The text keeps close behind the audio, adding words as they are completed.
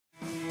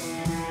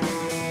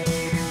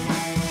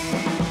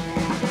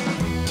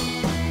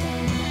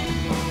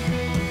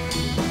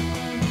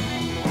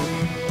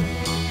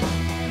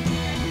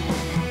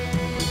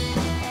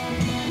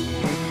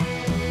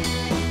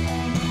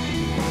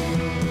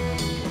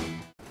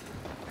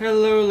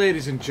Hello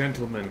ladies and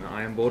gentlemen,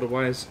 I am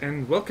BorderWise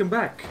and welcome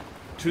back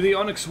to the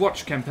Onyx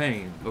Watch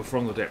campaign of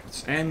From the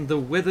Depths, and the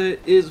weather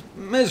is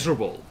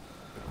miserable.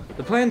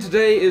 The plan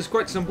today is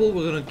quite simple.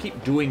 We're going to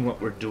keep doing what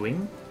we're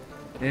doing,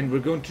 and we're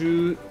going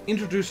to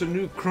introduce a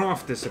new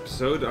craft this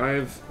episode.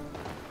 I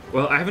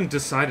haven't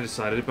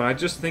decided, but I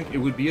just think it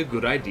would be a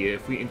good idea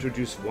if we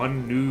introduce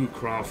one new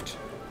craft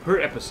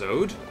per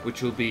episode,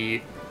 which will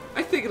be,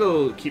 I think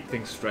it'll keep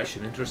things fresh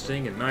and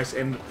interesting and nice,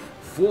 and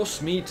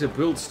force me to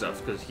build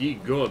stuff, because ye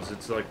gods,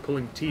 it's like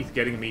pulling teeth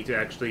getting me to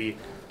actually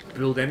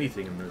build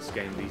anything in this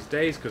game these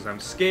days, because I'm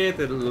scared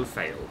that it'll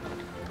fail.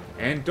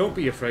 And don't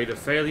be afraid of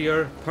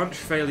failure, punch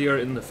failure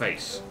in the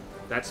face.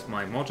 That's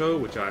my motto,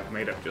 which I've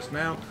made up just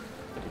now.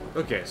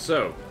 Okay,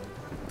 so,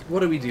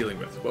 what are we dealing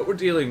with? What we're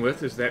dealing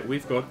with is that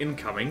we've got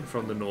incoming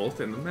from the north,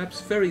 and the map's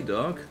very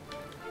dark.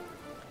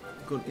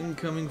 We've got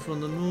incoming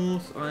from the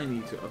north. I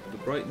need to up the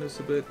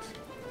brightness a bit.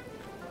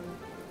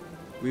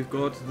 We've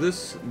got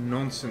this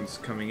nonsense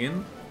coming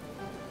in,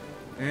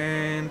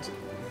 and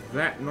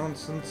that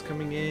nonsense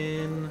coming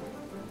in,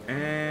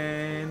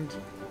 and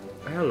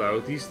hello,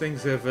 these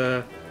things have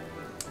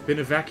been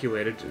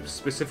evacuated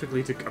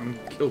specifically to come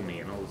and kill me,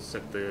 and I'll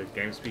set the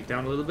game speed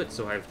down a little bit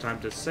so I have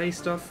time to say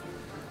stuff.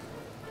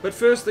 But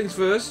first things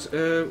first,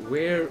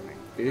 where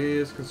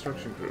is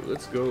construction crew?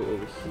 Let's go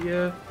over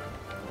here.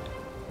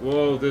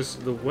 Whoa,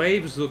 the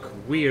waves look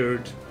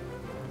weird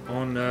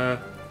on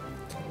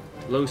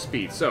low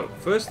speed. So,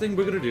 first thing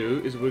we're going to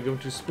do is we're going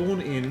to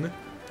spawn in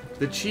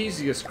the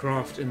cheesiest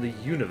craft in the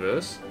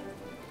universe,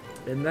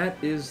 and that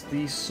is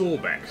the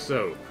sawback.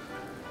 So,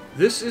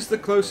 this is the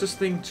closest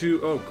thing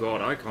to... Oh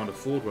god, I can't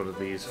afford one of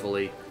these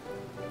fully.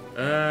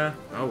 Oh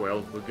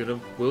well,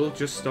 we'll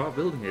just start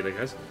building it, I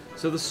guess.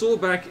 So the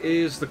sawback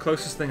is the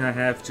closest thing I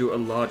have to a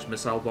large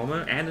missile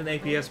bomber and an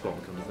APS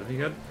bomber, come to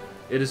think of it.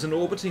 It is an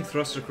orbiting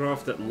thruster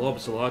craft that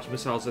lobs large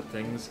missiles at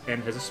things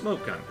and has a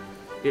smoke gun.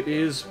 It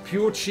is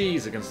pure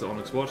cheese against the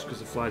Onyx Watch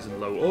because it flies in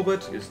low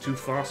orbit, is too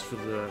fast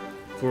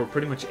for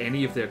pretty much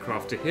any of their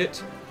craft to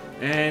hit,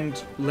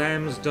 and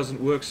Lamb's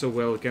doesn't work so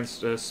well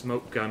against a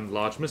smoke gun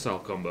large missile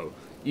combo.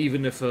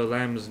 Even if a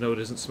Lamb's node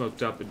isn't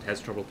smoked up, it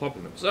has trouble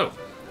popping them. So,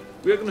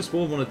 we're going to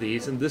spawn one of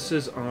these, and this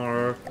is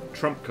our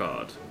trump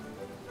card.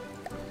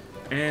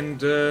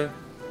 And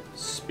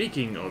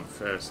speaking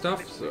of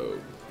stuff, so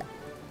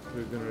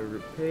we're going to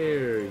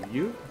repair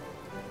you.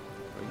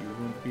 Are you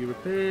going to be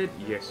repaired?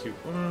 Yes, you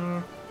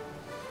are.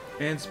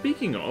 And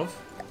speaking of,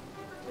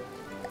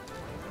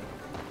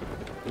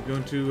 we're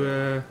going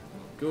to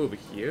go over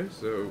here.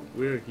 So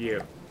we're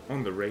here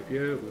on the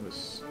rapier. We're gonna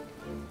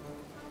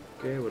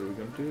okay, what are we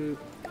going to do?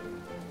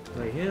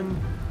 Play him.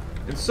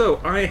 And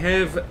so I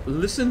have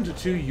listened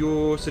to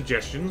your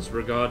suggestions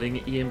regarding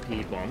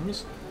EMP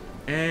bombs,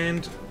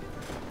 and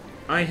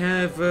I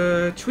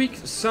have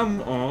tweaked some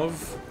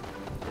of...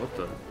 What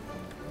the...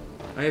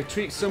 I have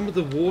tweaked some of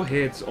the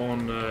warheads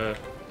on the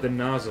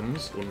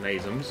NASMs, or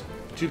NASMs,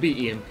 to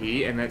be EMP,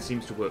 and that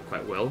seems to work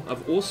quite well.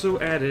 I've also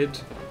added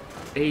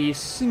a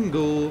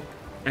single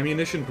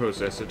ammunition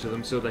processor to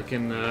them so they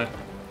can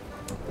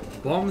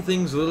bomb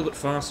things a little bit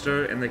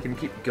faster, and they can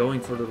keep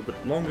going for a little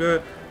bit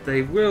longer.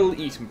 They will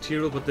eat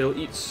material, but they'll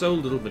eat so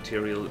little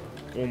material it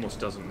almost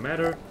doesn't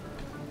matter.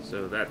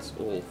 So that's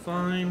all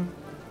fine.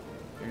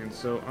 And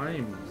so I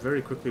am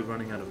very quickly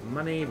running out of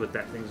money, but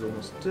that thing's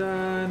almost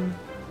done.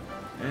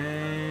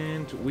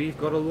 And we've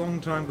got a long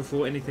time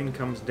before anything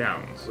comes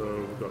down.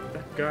 So we've got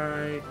that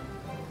guy.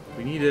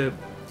 We need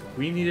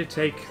to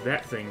take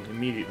that thing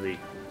immediately.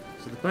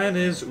 So the plan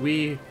is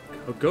we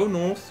go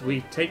north,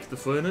 we take the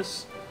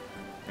furnace,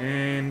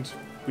 and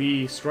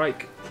we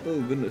strike... Oh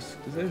goodness,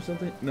 is there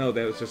something? No,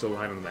 that was just a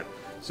line on the map.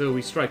 So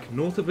we strike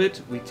north a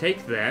bit, we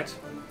take that.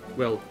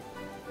 Well,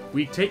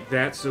 we take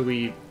that so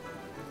we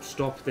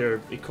stop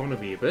their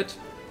economy a bit.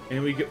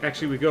 And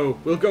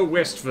we'll go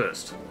west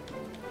first.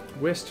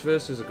 West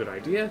first is a good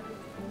idea,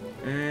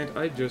 and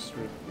I just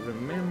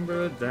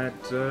remembered that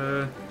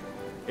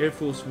Air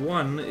Force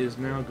One is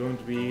now going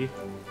to be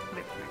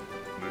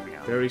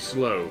very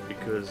slow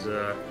because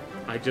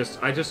I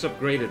just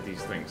upgraded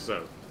these things.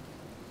 So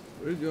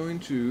we're going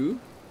to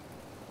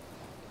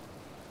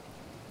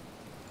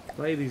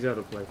play these out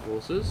of play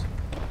forces,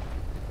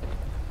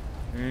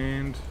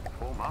 and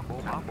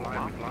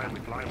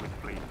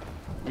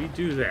we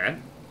do that.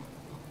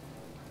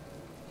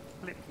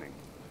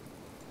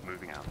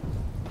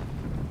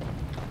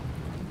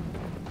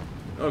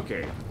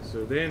 Okay,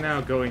 so they're now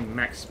going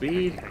max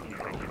speed,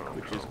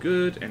 which is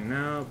good, and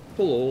now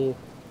pull all.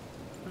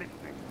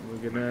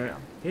 We're gonna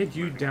head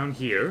you down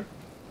here,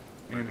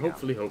 and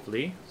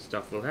hopefully,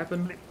 stuff will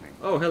happen.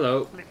 Oh,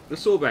 hello, the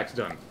sawback's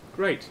done.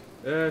 Great.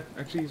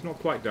 Actually, he's not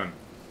quite done.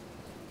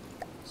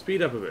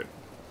 Speed up a bit.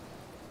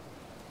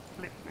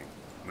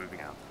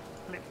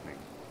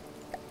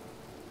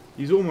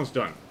 He's almost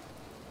done.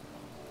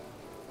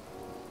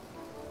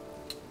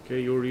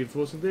 Okay, you're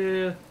reinforcing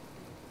there.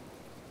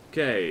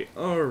 Okay,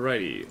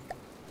 alrighty.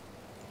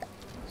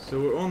 So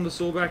we're on the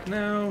sawback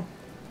now.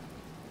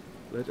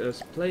 Let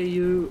us play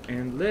you,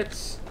 and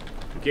let's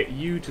get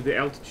you to the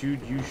altitude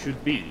you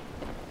should be.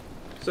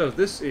 So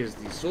this is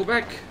the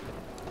sawback.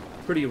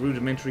 Pretty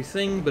rudimentary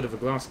thing, bit of a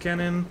glass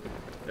cannon.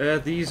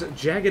 These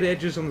jagged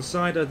edges on the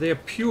side are there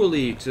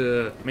purely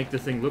to make the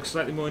thing look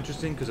slightly more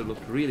interesting, because it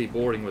looked really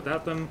boring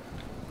without them.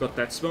 Got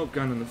that smoke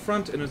gun in the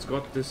front, and it's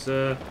got this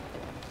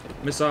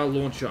missile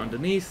launcher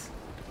underneath,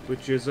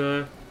 which is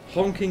a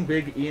honking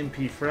big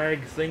EMP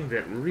frag thing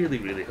that really,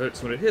 really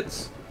hurts when it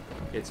hits.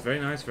 It's very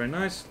nice, very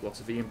nice. Lots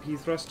of EMP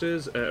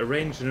thrusters,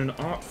 arranged in an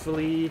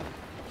artfully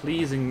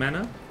pleasing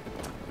manner.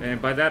 And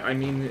by that I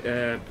mean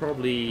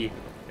probably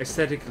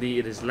aesthetically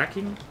it is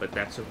lacking, but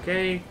that's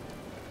okay.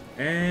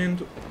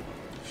 And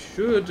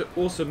should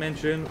also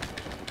mention,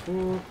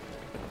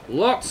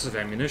 lots of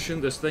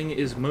ammunition. This thing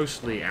is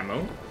mostly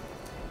ammo.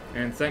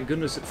 And thank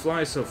goodness it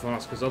flies so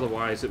fast, because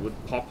otherwise it would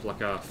pop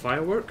like a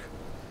firework.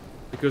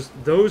 Because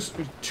those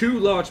 2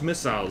 large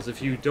missiles,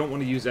 if you don't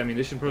want to use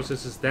ammunition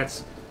processors,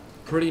 that's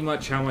pretty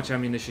much how much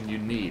ammunition you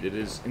need. It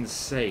is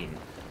insane.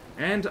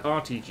 And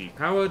RTG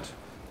powered,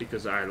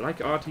 because I like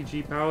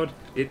RTG powered.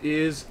 It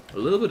is a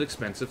little bit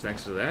expensive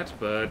thanks to that,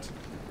 but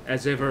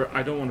as ever,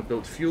 I don't want to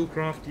build fuel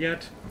craft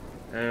yet.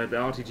 The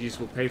RTGs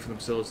will pay for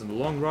themselves in the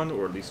long run,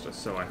 or at least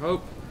so I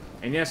hope.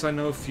 And yes, I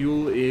know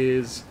fuel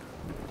is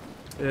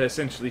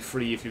essentially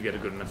free if you get a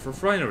good enough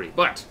refinery,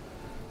 but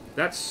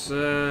that's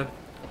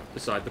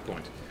beside the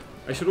point.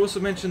 I should also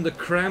mention the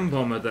cram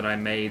bomber that I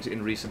made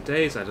in recent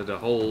days. I did a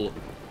whole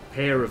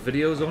pair of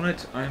videos on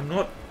it. I'm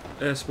not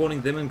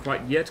spawning them in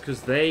quite yet,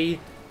 because they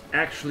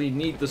actually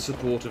need the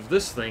support of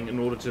this thing in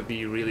order to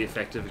be really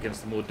effective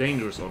against the more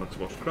dangerous Onyx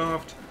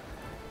watchcraft.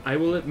 I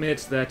will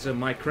admit that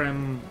my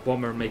cram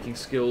bomber making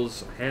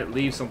skills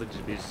leave something to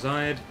be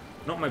desired.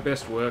 Not my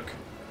best work,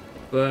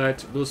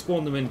 but we'll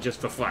spawn them in just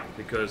for fun,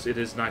 because it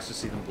is nice to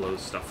see them blow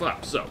stuff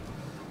up. So,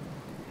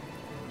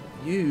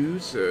 you,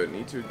 sir,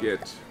 need to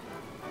get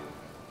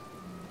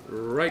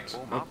right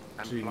up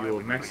to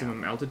your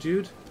maximum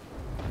altitude,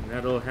 and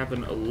that'll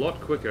happen a lot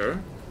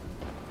quicker.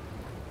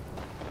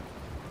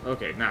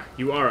 Okay, nah,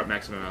 you are at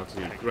maximum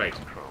altitude, great.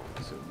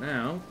 So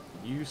now,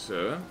 you,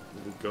 sir,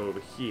 will go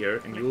over here,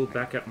 and you will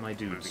back up my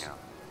dudes.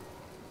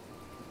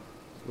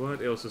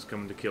 What else is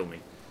coming to kill me?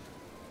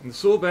 And the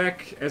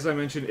sawback, as I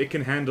mentioned, it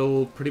can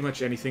handle pretty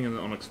much anything in the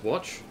Onyx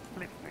watch.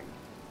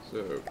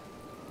 So,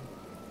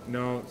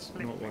 no, it's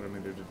not what I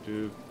meant to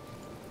do.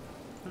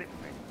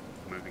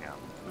 Moving out.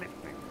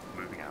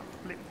 Moving out.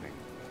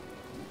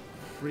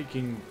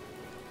 Freaking...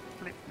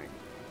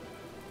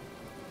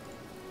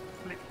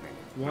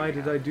 Why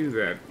did I do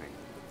that?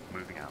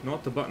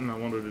 Not the button I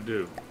wanted to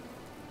do.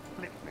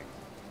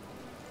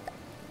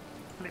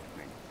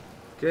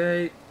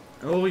 Okay.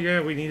 Oh yeah,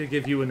 we need to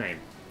give you a name.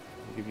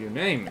 I'll give you a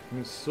name.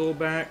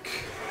 Sawback.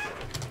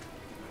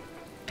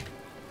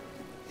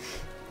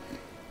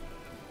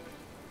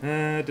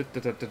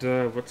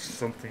 What's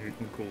something we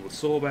can call the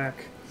sawback?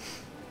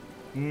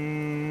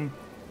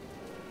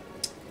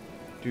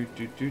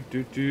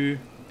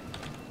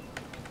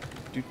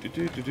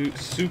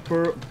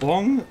 Super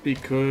Bong,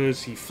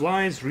 because he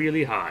flies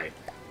really high.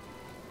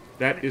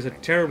 That is a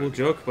terrible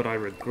joke, but I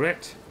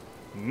regret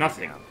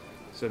nothing.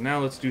 So now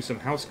let's do some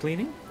house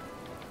cleaning.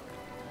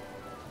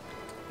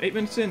 8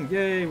 minutes in,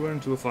 yay, we're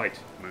into a fight.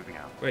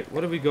 Wait,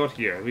 what have we got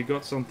here? Have we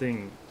got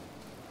something?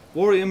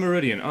 Warrior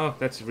Meridian. Oh,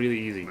 that's really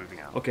easy.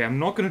 Okay, I'm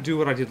not going to do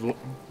what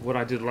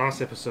I did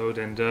last episode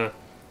and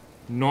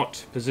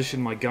not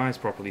position my guys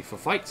properly for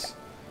fights.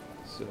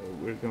 So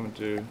we're going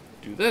to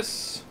do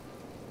this.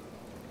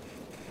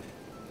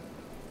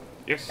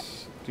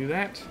 Yes, do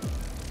that.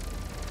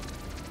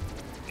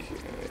 Okay,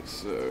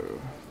 so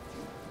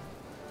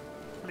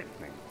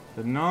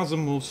the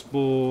Nazem will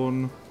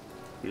spawn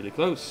really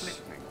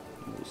close.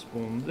 You will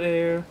spawn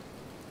there.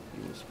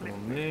 You will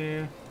spawn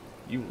there.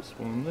 You will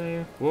spawn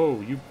there.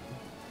 Whoa, you...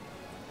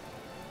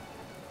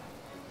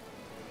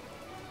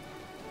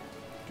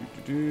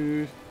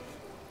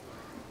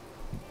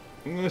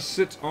 I'm gonna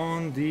sit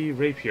on the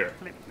rapier.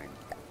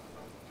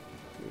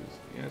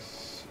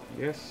 Yes,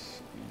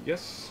 yes,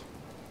 yes.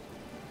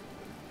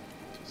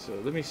 So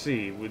let me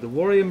see. With the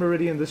Warrior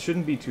Meridian, this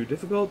shouldn't be too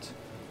difficult.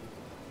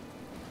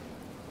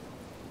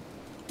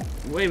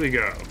 Away we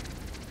go.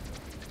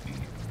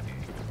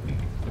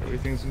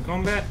 Everything's in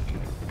combat.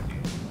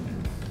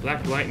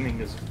 Black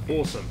Lightning is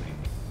awesome.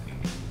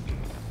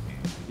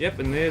 Yep,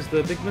 and there's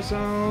the big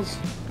missiles.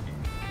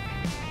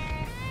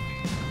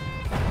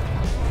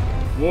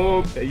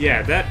 Whoa,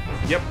 yeah, that,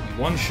 yep,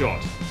 one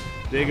shot.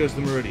 There goes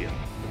the Meridian.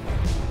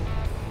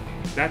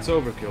 That's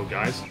overkill,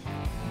 guys.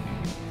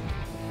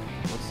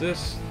 What's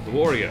this? The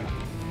Warrior.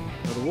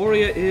 Now, the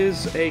Warrior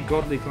is a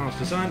godly class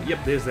design.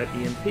 Yep, there's that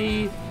EMP.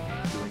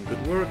 Doing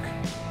good work.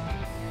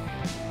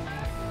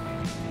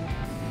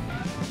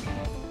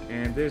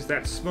 And there's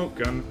that smoke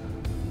gun.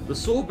 The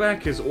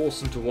sawback is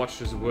awesome to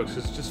watch as it works,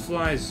 because it just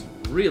flies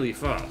really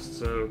fast.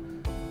 So,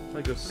 if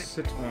I go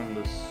sit on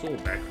the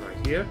sawback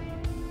right here,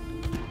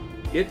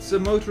 it's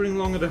motoring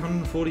along at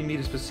 140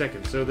 meters per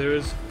second, so there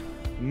is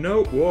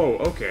no... Whoa,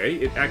 okay,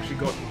 it actually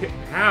got hit.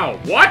 How?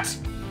 What?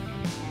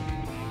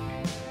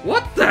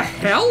 What the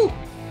hell?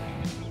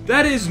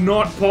 That is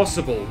not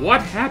possible.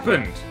 What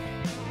happened?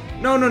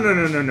 No, no, no,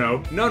 no, no,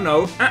 no. No,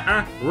 no.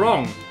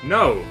 Wrong.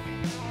 No.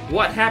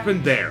 What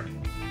happened there?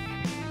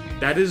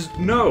 That is...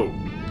 No.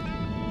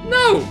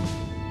 No!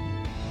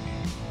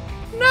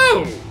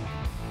 No!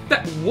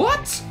 That...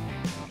 What?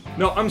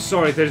 No, I'm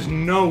sorry. There's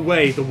no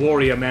way the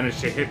warrior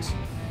managed to hit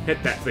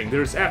that thing.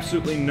 There's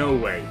absolutely no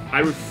way. I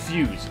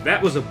refuse.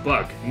 That was a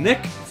bug.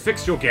 Nick,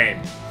 fix your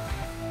game.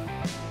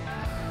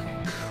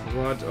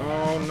 Crud.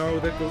 Oh, no.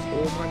 There goes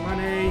all my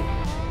money.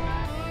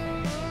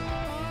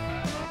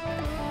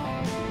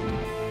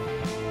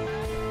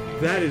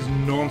 That is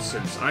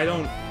nonsense. I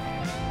don't...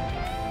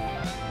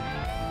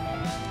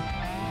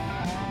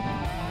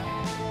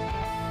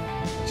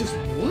 Just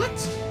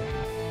what?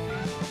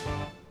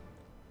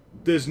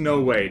 There's no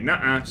way.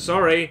 Nuh-uh.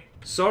 Sorry.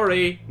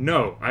 Sorry.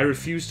 No. I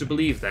refuse to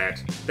believe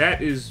that.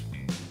 That is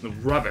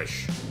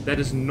rubbish. That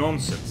is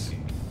nonsense.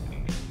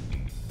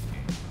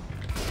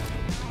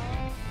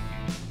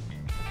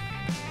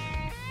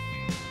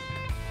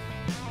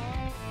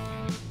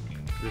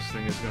 This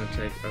thing is going to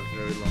take a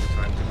very long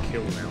time to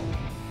kill now.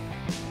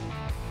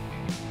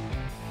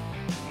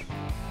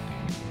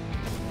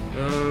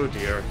 Oh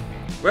dear.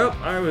 Well,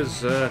 I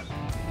was,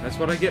 that's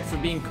what I get for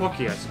being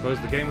cocky, I suppose.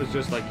 The game was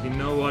just like, you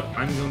know what,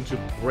 I'm going to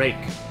break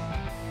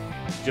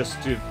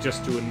just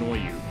to annoy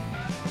you.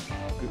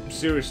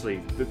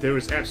 Seriously, there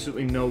is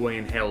absolutely no way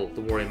in hell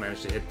the warrior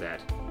managed to hit that.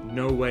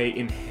 No way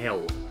in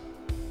hell.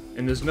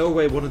 And there's no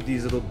way one of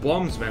these little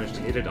bombs managed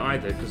to hit it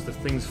either, because the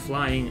thing's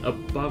flying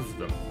above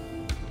them.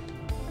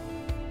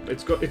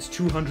 It's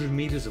 200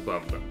 meters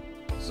above them.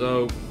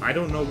 So, I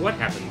don't know what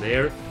happened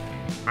there.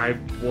 I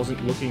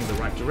wasn't looking in the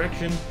right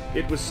direction.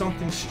 It was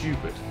something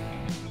stupid.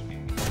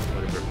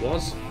 Whatever it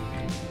was.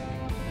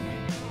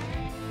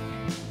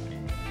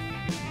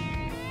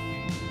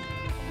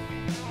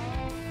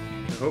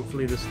 So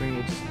hopefully this thing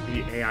will just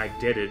be AI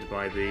deaded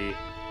by the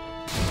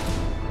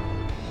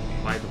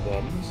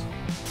bombs.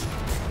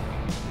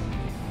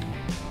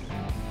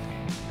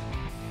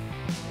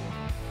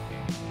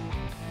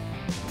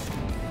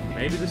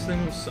 Maybe this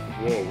thing was...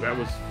 Whoa, that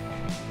was...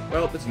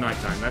 Well, it's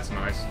nighttime. That's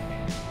nice.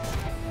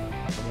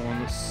 Come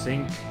on, let's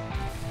sink.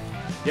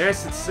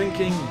 Yes, it's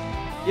sinking.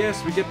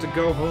 Yes, we get to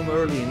go home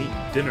early and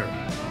eat dinner.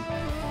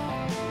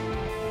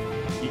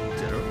 Eat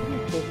dinner?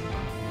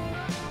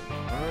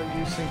 Are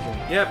you sinking?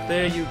 Yep,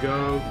 there you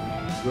go.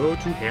 Go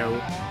to hell.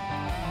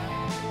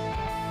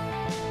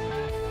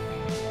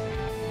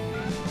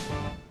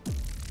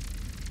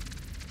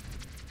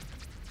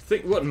 I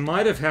think what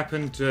might have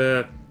happened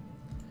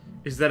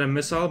is that a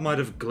missile might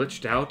have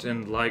glitched out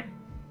and, like,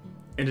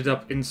 ended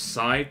up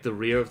inside the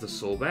rear of the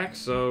sawback,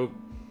 so...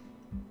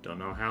 Don't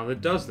know how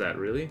it does that,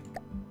 really.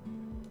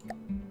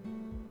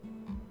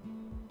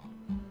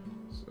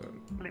 So...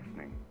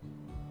 Listening.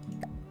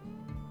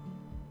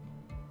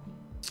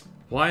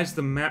 Why is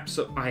the map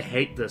so... I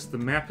hate this. The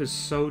map is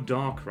so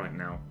dark right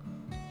now.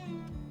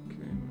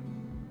 Okay.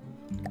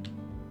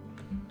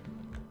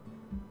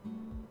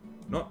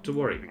 Not to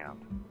worry. Moving out.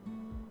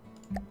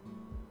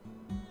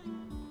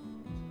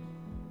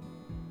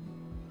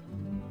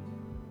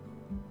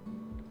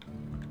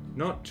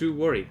 Not to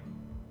worry.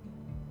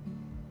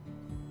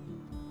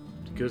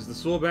 Because the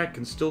sawback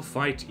can still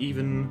fight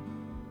even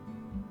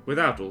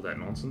without all that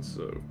nonsense,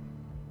 so...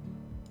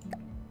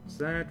 What's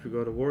that? We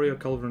got a warrior,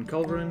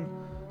 culverin.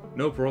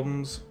 No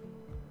problems.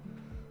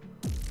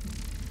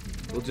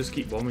 We'll just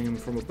keep bombing him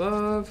from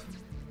above.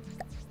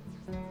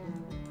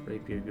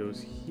 Rapier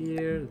goes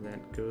here,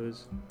 that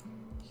goes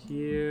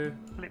here.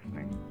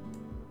 Listening.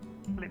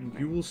 And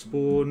you will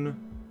spawn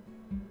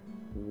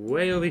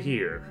way over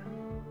here.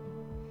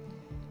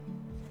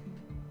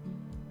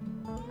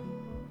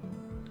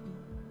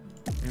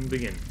 And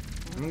begin.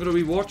 I'm going to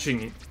be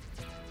watching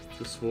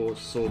the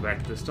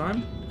sawback this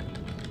time.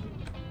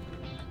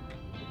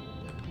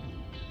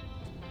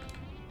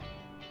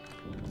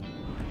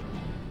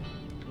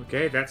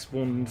 Okay, that's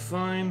spawned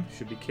fine.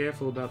 Should be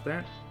careful about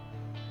that.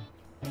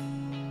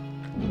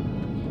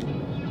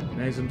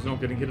 Nazum's not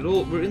getting hit at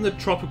all. We're in the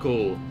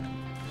tropical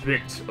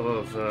bit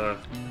of the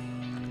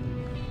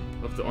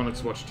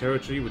Onyx Watch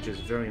territory, which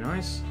is very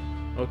nice.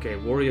 Okay,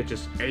 warrior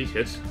just ate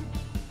it.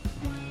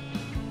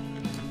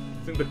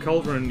 I think the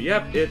culverin,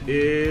 yep, it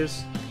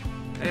is.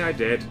 Hey, I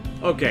did.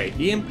 Okay,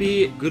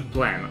 EMP, good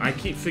plan. I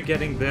keep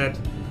forgetting that.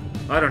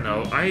 I don't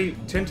know. I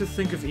tend to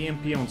think of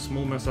EMP on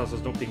small missiles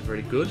as not being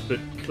very good, but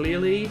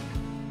clearly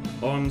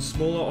on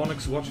smaller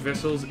Onyx Watch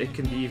vessels it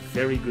can be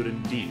very good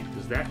indeed,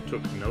 because that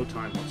took no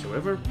time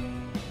whatsoever.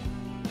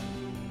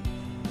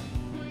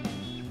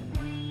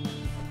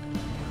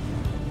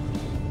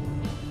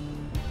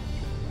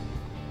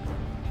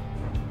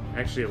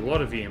 Actually, a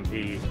lot of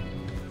EMP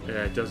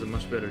does a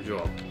much better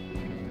job.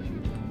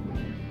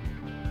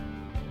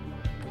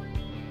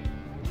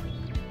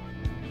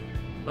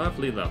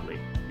 Lovely, lovely.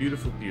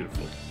 Beautiful,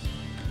 beautiful.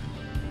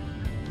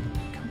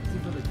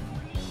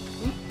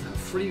 What the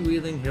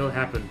freewheeling hell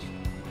happened?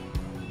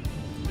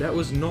 That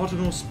was not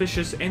an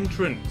auspicious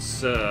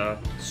entrance,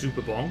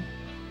 Super Bomb.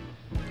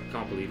 I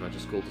can't believe I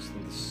just called this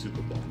thing the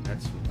Super Bomb.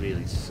 That's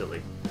really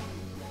silly.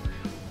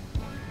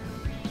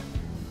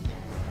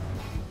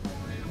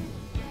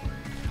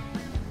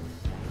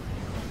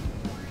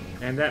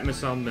 And that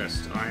missile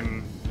missed.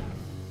 I'm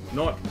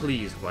not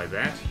pleased by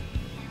that.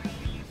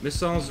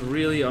 Missiles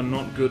really are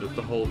not good at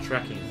the whole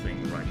tracking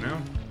thing right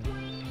now.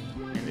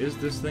 And is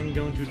this thing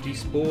going to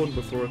despawn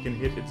before it can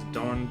hit its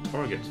darn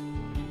target?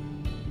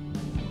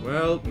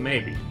 Well,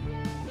 maybe.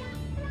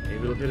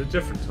 Maybe it'll hit a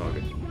different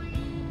target.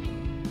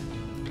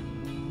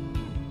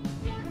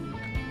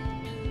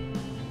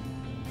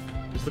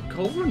 Is the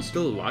culverin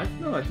still alive?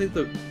 No, I think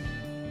the...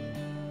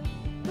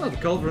 Oh, the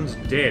culverin's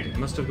dead. It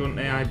must have gone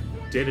AI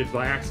deaded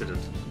by accident.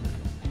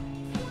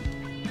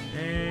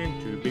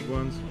 And 2 big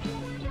ones.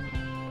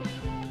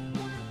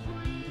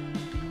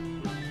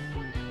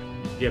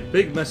 Yeah,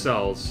 big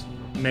missiles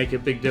make a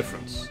big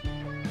difference.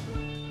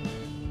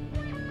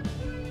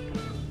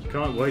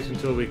 Can't wait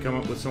until we come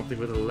up with something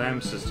with a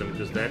LAM system,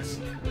 because that's...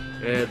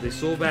 the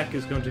sawback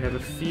is going to have a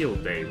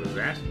field day with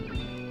that.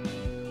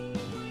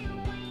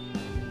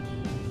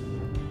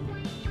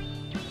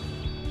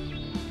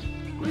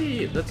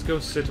 Whee! Let's go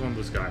sit on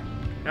this guy.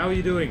 How are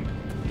you doing?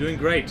 Doing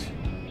great.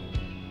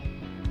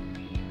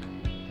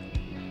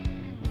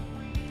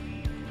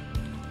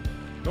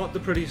 Not the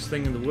prettiest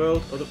thing in the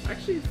world, although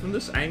actually from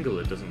this angle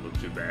it doesn't look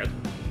too bad.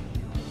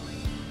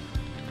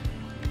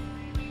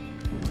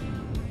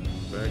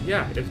 But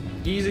yeah,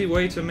 an easy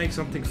way to make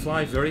something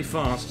fly very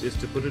fast is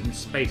to put it in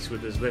space where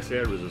there's less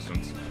air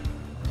resistance.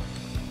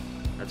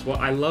 That's why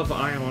I love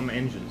ion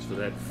engines, for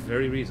that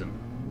very reason.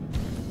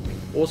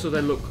 Also,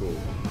 they look cool,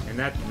 and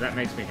that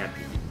makes me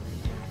happy.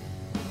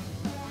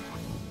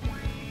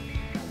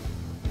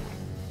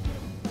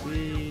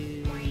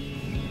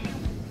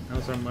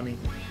 How's our money?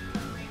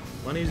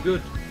 Money's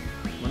good.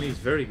 Money's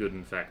very good,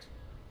 in fact.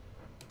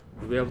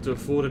 We'll be able to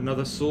afford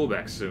another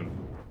sawback soon.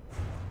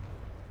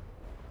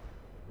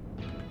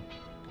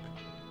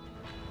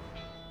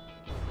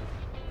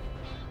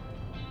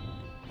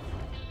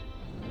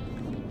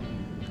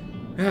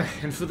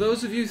 And for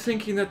those of you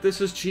thinking that this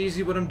is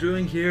cheesy what I'm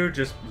doing here,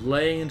 just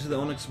laying into the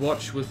Onyx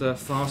watch with a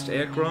fast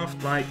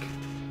aircraft, like,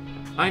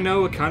 I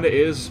know it kinda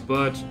is,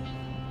 but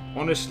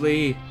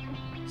honestly,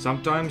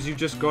 sometimes you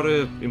just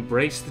gotta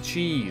embrace the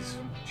cheese.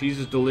 Cheese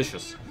is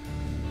delicious.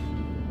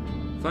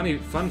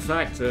 Fun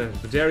fact, the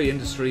dairy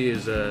industry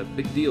is a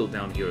big deal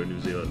down here in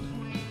New Zealand.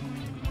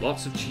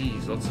 Lots of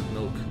cheese, lots of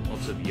milk,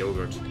 lots of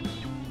yogurt.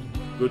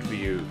 Good for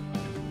you.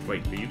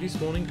 Wait, are you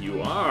despawning?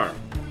 You are!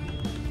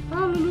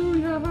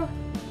 Hallelujah!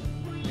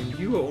 And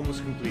you are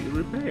almost completely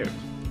repaired.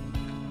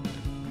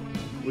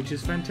 Which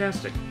is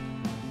fantastic.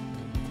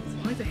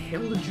 Why the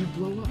hell did you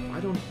blow up?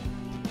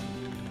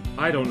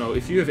 I don't know.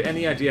 If you have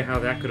any idea how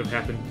that could have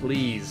happened,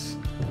 please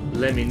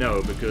let me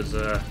know, because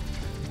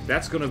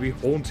that's going to be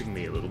haunting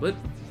me a little bit.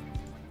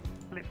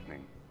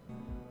 Listening.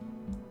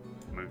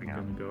 Moving out.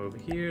 I'm going to go over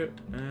here.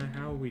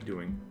 How are we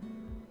doing?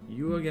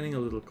 You are getting a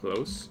little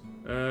close.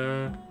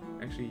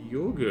 Actually,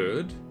 you're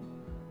good.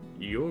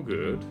 You're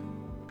good.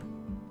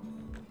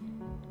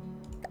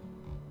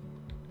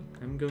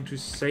 I'm going to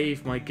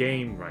save my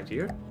game right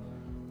here.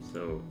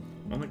 So,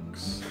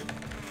 Onyx.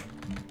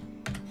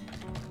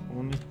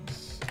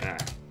 Onyx.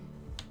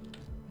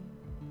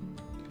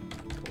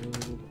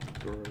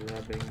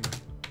 Grabbing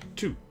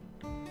 2.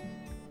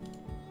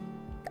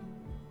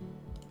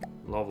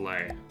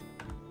 Lovely.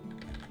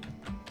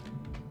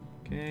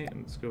 Okay,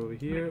 and let's go over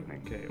here.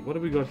 Okay, what do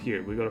we got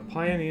here? We got a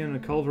Pioneer and a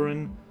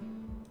Culverin.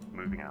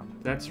 Moving out.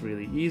 That's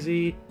really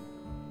easy.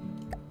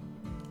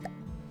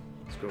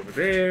 Let's go over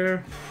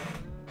there.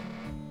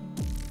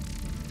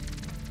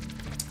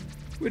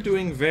 We're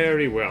doing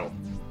very well,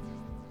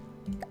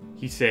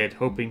 he said,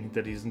 hoping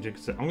that he doesn't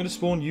jinx it. I'm going to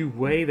spawn you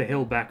way the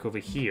hell back over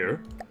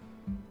here.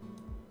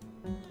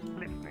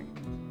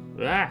 Listening.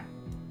 Ah!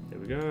 There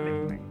we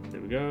go.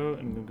 There we go. And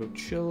I'm going to go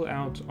chill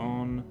out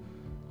on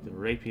the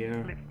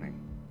rapier. Listening.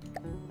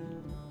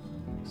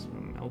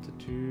 Maximum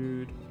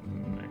altitude.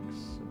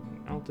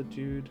 Maximum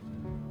altitude.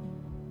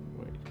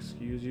 Wait,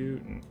 excuse you.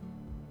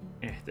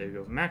 There you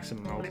go.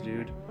 Maximum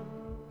altitude.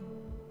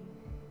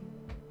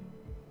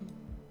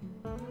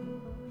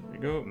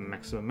 Go,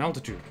 maximum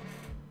altitude.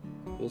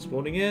 Full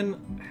spawning in.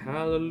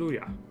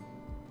 Hallelujah.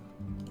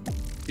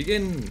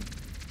 Begin.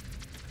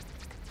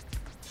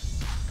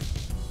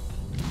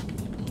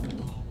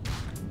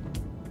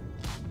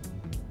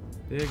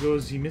 There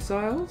goes the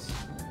missiles.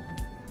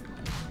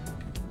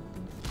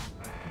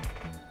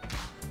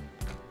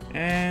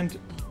 And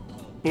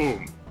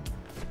boom.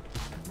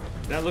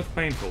 That looked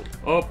painful.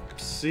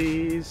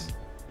 Oopsies.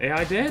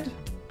 AI dead?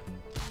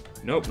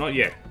 Nope, not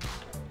yet.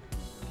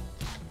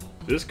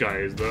 This guy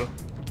is, though.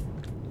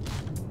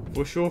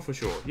 For sure, for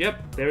sure.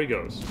 Yep, there he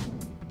goes.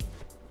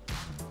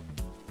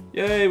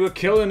 Yay, we're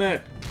killing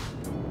it!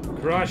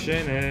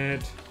 Crushing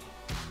it!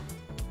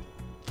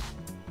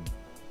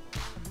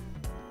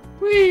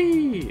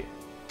 Whee!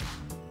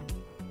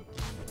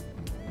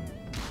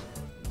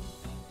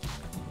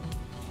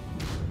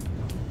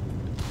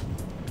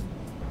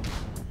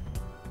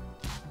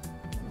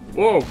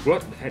 Whoa,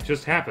 what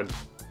just happened?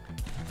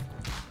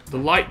 The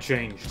light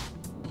changed.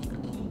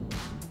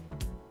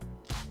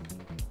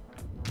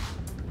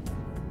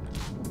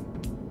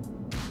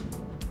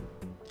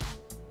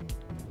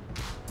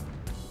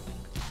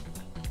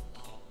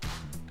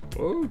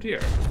 Oh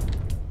dear.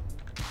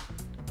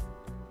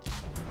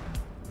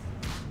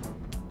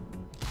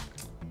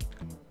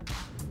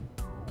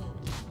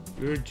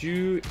 We're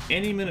due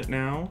any minute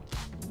now.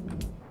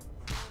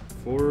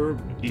 For...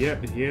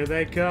 Yep, here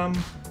they come.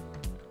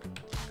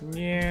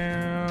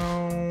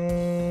 Meow.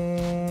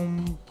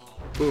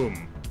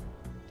 Boom.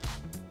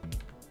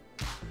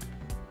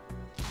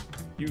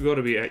 You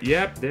gotta be...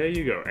 Yep, there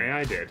you go.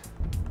 AI did.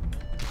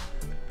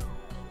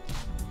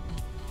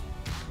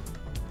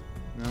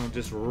 Now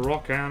just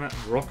rock on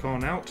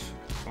out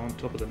on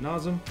top of the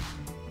Nazem.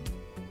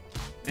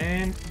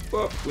 And...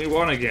 Oh, we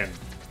won again.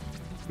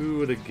 Who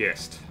would have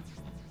guessed?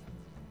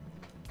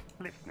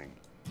 Listening.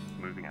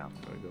 Moving out.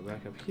 So I go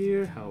back up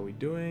here. How are we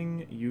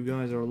doing? You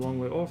guys are a long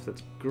way off.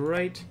 That's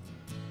great.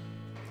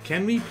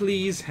 Can we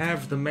please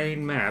have the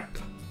main map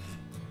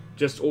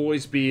just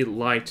always be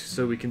light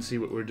so we can see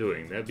what we're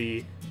doing? That'd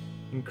be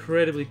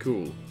incredibly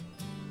cool.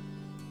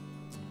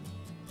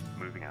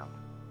 Moving out.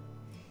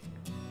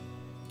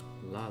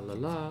 La la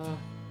la.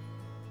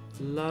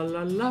 La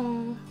la la.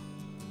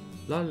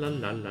 La la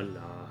la la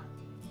la.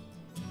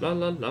 La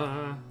la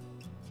la.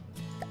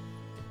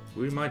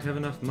 We might have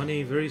enough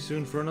money very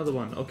soon for another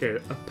one. Okay,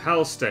 a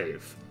PAL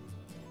stave.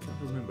 Can't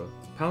remember.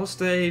 PAL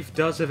stave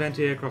does have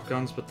anti-aircraft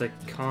guns, but they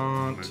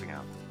can't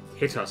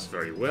hit us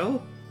very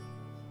well,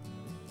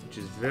 which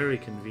is very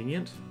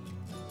convenient.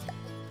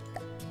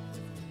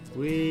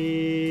 Let's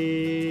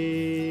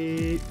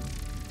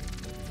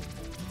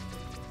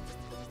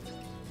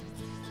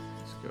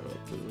go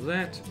up to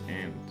that,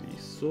 and the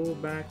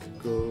sawback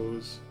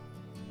goes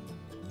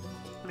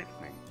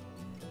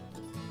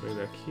way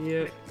back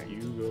here.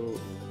 You go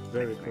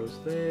very close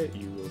there.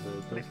 You go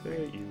very close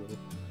there. You go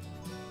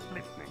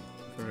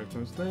very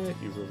close there.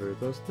 You go very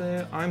close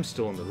there. I'm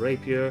still on the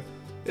rapier.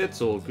 It's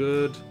all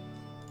good.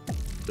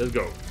 Let's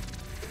go.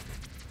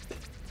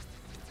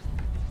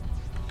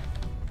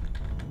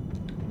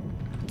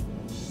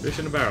 Fish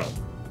in a barrel.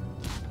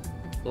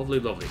 Lovely,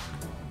 lovely.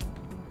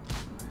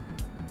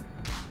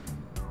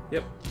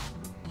 Yep.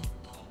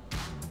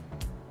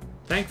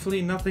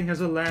 Thankfully, nothing has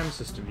a LAM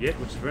system yet,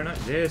 which is very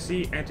nice. There,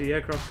 see,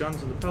 anti-aircraft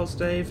guns on the PAL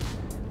stave.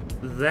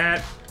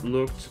 That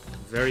looked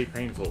very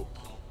painful.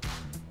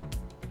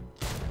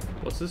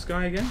 What's this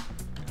guy again?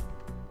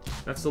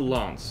 That's the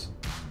Lance.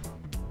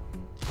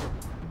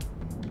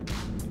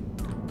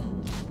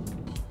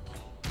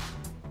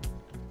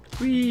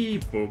 Whee!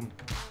 Boom.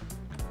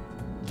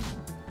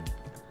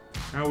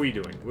 How are we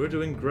doing? We're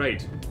doing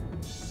great.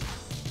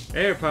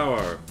 Air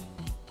power!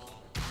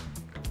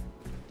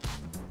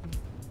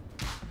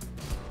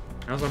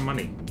 How's our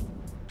money?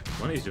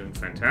 Money's doing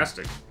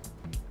fantastic.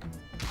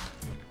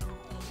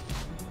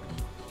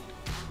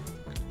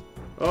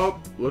 Oh,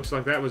 looks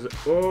like that was...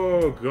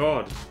 Oh,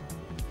 God.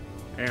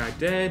 AI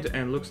dead,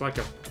 and looks like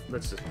a...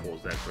 Let's just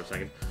pause that for a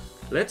second.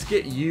 Let's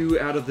get you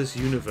out of this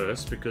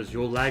universe, because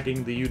you're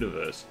lagging the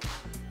universe.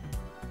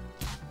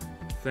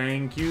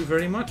 Thank you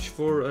very much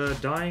for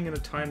dying in a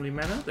timely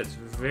manner. That's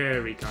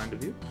very kind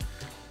of you.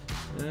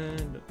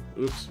 And...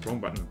 Oops, wrong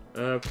button.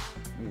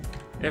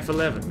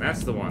 F11,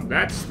 that's the one.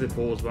 That's the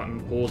pause button.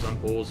 Pause,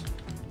 unpause.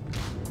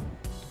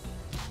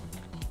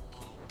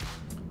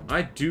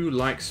 I do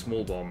like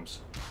small bombs.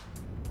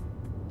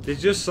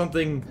 There's just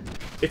something...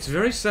 It's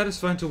very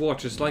satisfying to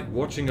watch. It's like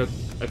watching a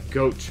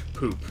goat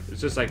poop.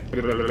 It's just like...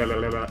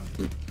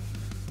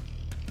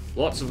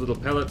 Lots of little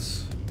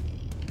pellets.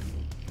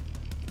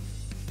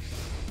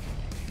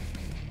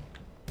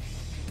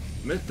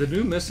 The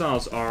new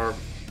missiles are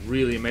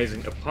really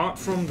amazing. Apart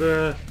from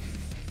they're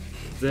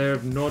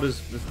not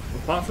as...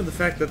 Apart from the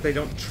fact that they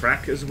don't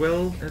track as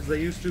well as they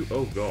used to.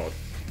 Oh, God.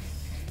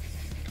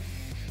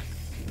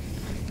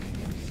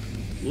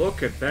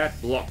 Look at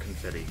that block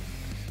confetti.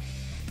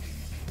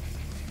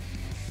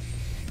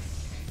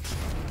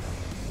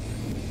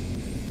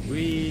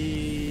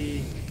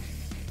 We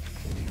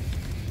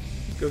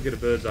go get a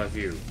bird's eye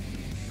view.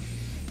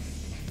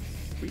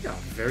 We are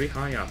very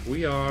high up.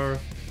 We are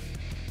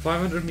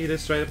 500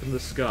 meters straight up in the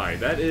sky.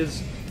 That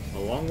is a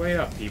long way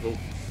up, people.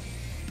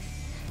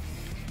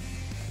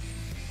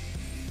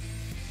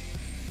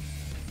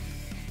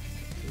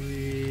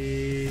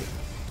 We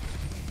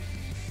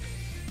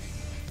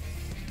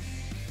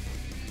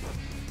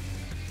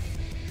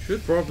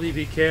should probably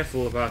be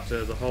careful about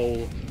the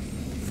whole...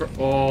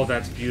 Oh,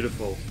 that's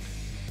beautiful.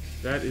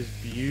 That is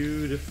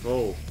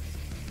beautiful.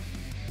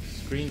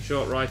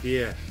 Screenshot right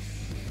here.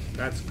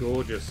 That's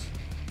gorgeous.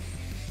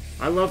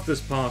 I love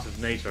this part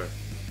of NATO.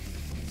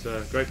 It's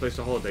a great place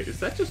to holiday. Is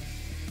that just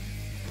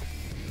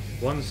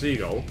one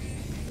seagull?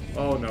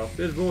 Oh no,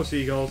 there's more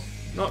seagulls.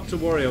 Not to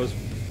worry, I was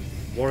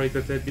worried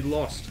that they'd be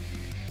lost.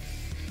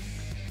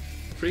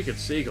 Freaking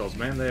seagulls,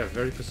 man, they are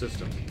very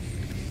persistent.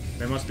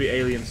 They must be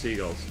alien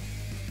seagulls.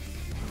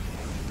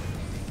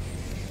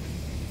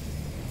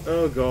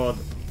 Oh god.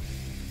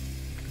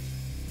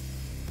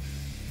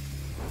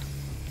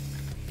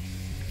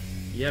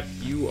 Yep,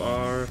 you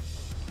are...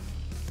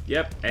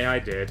 Yep, AI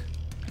dead.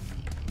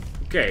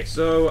 Okay,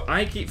 so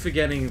I keep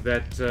forgetting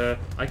that,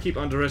 I keep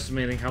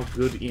underestimating how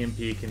good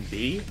EMP can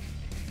be.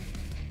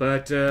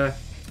 But,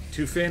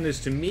 to fairness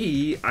to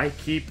me, I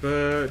keep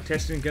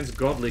testing against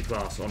godly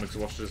class Onyx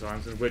watch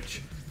designs, in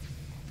which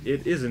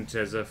it isn't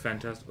as a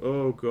fantastic...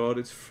 Oh god,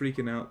 it's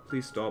freaking out.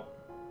 Please stop.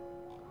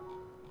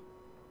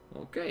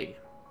 Okay.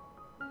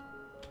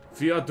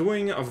 We are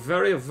doing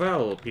very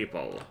well,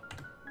 people.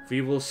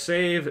 We will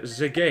save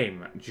the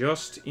game,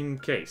 just in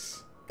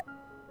case.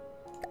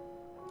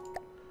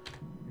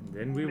 And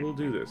then we will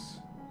do this.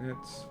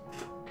 That's...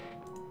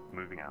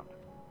 Moving out.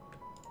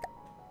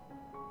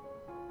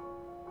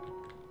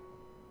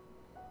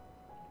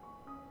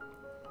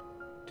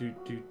 Do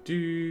do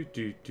do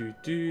do do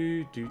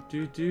do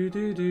do do do do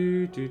do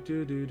do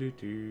do do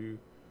do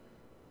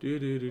do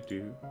do do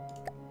do.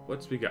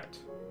 What's we got?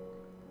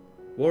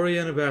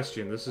 Warrior and a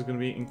Bastion. This is going to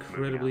be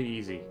incredibly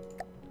easy.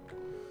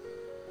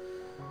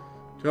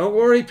 Don't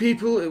worry,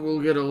 people. It will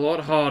get a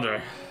lot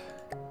harder.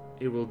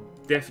 It will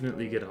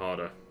definitely get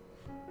harder.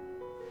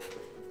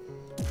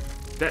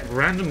 That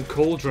random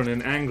cauldron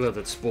and angler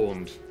that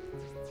spawned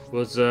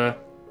was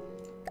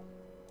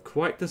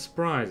quite the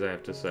surprise, I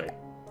have to say.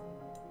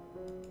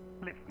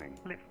 Listening,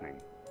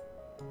 listening,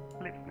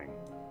 listening.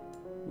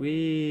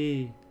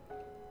 Whee!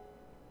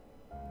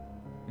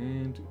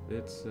 And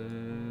let's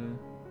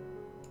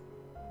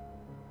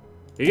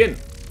begin!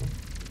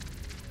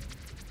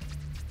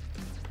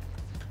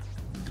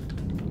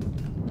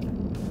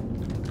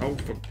 Oh,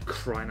 for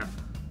crying out.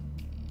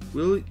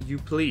 Will you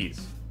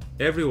please?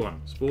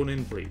 Everyone, spawn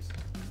in, please.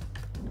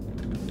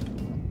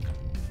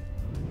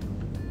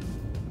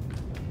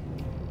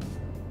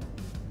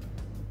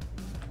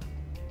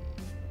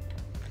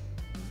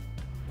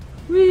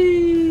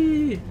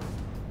 Whee!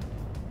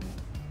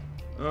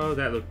 Oh,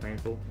 that looked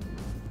painful.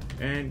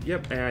 And,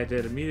 yep, AI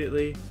dead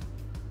immediately.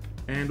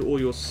 And all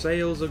your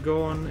sails are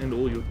gone, and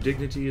all your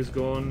dignity is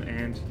gone,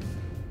 and...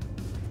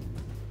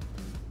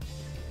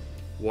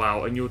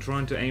 Wow, and you're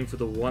trying to aim for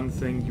the one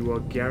thing you are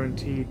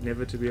guaranteed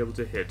never to be able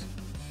to hit.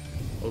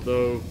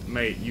 Although,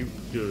 mate, you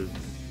do.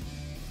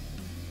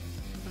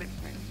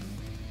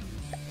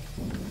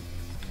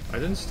 I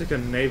didn't stick a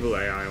naval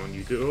AI on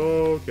you, do?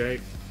 Oh, okay.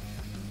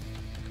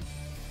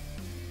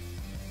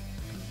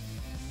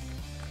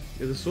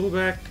 Yeah, the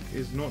sawback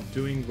is not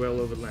doing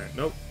well over land.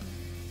 Nope.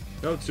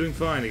 No, it's doing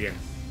fine again.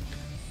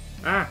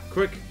 Ah,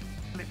 quick!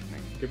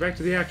 Get back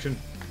to the action.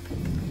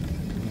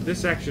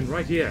 This action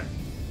right here.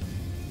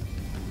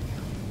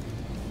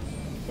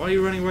 Why are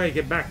you running away?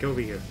 Get back over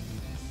here.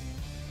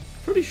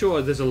 Pretty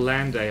sure there's a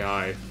land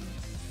AI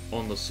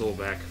on the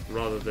sawback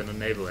rather than a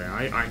naval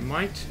AI. I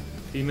might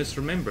be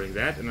misremembering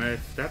that, and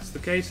if that's the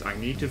case, I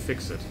need to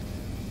fix it.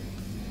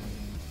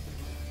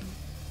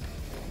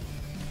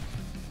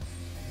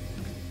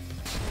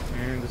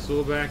 And the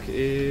sawback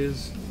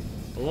is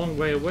a long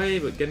way away,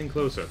 but getting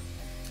closer.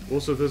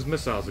 Also, those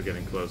missiles are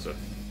getting closer.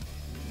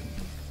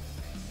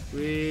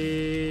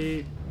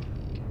 Sweet.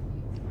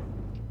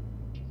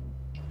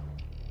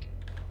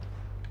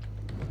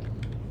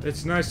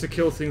 It's nice to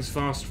kill things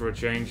fast for a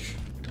change.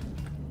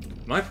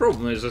 My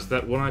problem is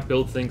that when I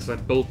build things, I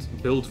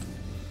build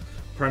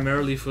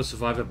primarily for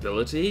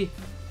survivability,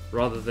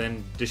 rather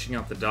than dishing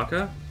out the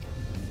ducker.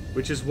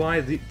 Which is why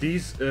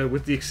these,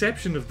 with the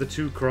exception of the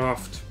two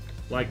craft,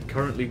 like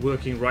currently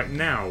working right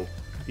now,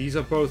 these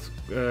are both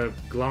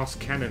glass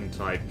cannon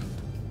type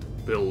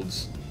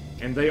builds.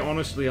 And they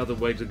honestly are the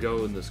way to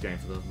go in this game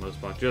for the most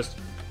part. Just,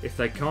 if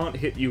they can't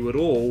hit you at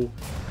all,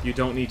 you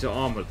don't need to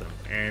armor them.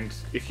 And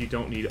if you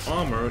don't need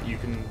armor, you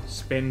can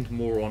spend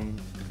more on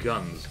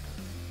guns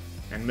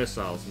and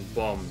missiles and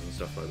bombs and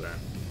stuff like that.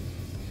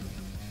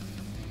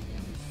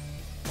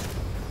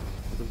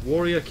 The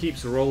warrior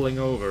keeps rolling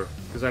over,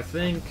 because I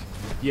think,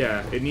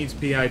 yeah, it needs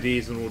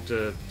PIDs in order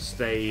to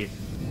stay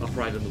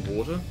upright in the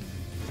water.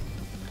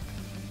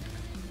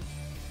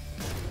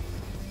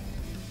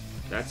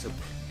 That's a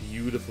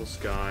beautiful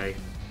sky.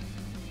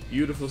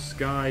 Beautiful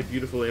sky,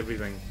 beautiful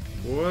everything.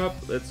 Whoop,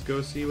 let's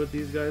go see what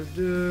these guys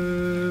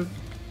do.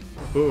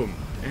 Boom,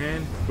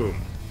 and boom.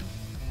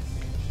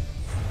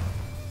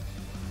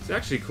 It's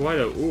actually quite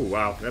a... Ooh,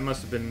 wow, that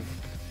must have been...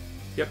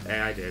 Yep,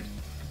 I did.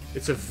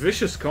 It's a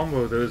vicious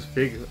combo, those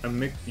big,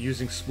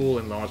 using small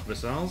and large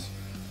missiles.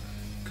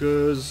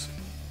 Because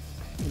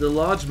the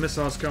large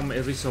missiles come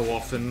every so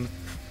often,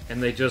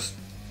 and they just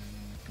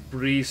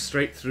breeze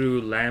straight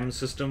through LAM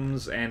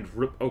systems and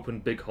rip open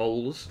big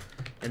holes.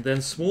 And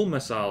then small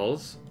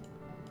missiles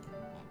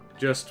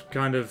just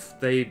kind of,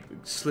 they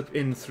slip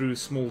in through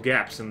small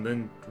gaps and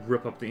then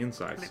rip up the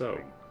inside. So,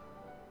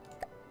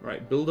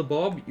 right, Builder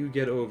Bob, you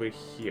get over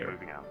here.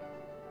 Moving out.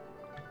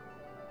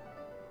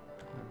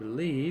 I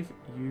believe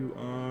you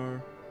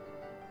are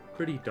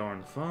pretty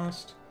darn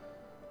fast.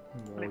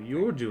 While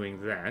you're doing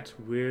that,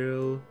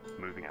 we'll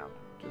Moving out.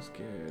 just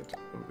get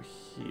over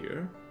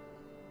here.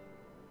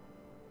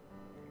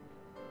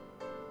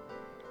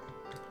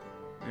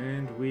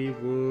 And we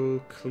will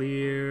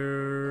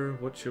clear...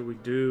 What shall we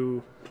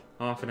do?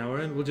 Half an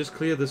hour in. We'll just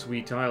clear this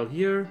wee tile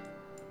here.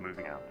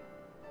 Moving out.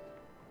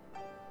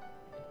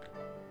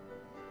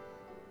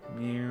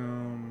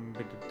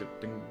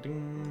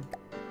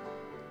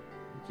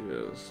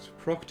 Just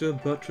Proctor,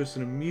 Buttress,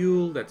 and a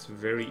Mule. That's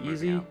very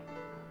easy. out.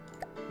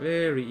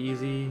 Very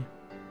easy.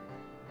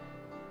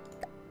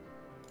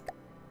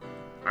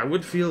 I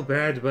would feel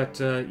bad, but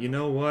you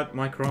know what?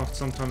 My crafts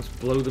sometimes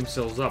blow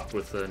themselves up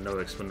with no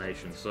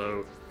explanation,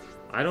 so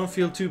I don't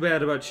feel too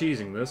bad about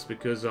cheesing this,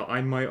 because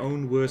I'm my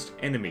own worst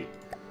enemy.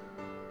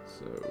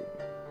 So,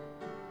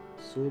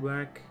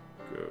 Sawback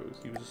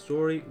goes, use a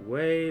story,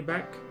 way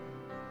back.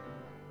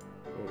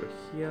 Over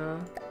here.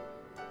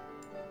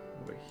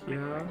 Over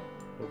here.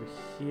 Over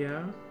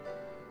here.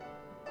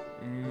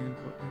 And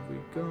what have we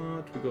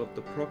got? We got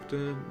the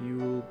Proctor,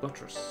 Mule,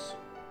 Buttress.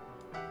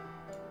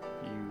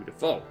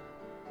 Beautiful.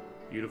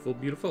 Beautiful,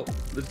 beautiful.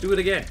 Let's do it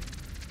again.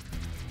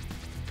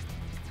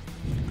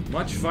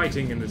 Much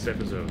fighting in this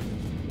episode.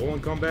 All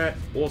in combat,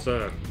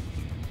 awesome.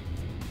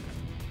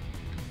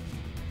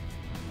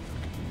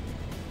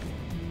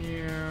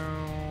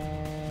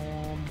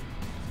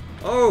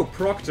 Oh,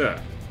 Proctor.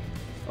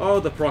 Oh,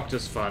 the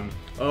Proctor's fun.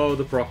 Oh,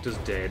 the Proctor's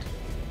dead.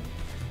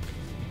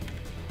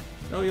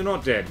 No, you're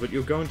not dead, but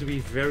you're going to be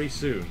very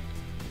soon.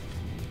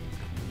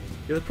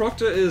 Yeah, the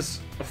Proctor is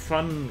a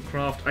fun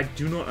craft. I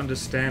do not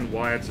understand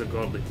why it's a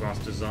godly class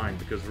design,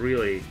 because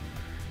really,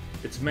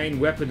 its main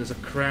weapon is a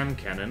cram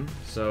cannon,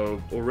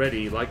 so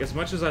already, like, as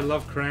much as I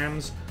love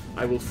crams,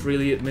 I will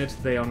freely admit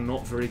they are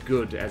not very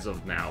good as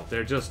of now.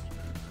 They're just...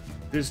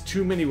 there's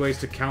too many ways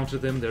to counter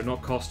them, they're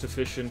not cost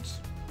efficient.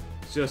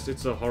 It's just,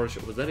 it's a horror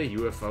show. Was that a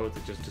UFO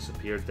that just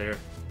disappeared there?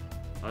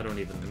 I don't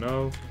even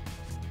know.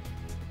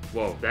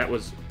 Whoa, that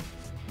was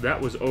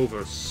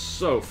over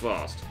so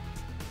fast.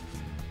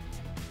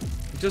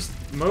 Just,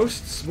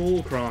 most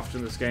small craft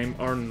in this game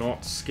are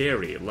not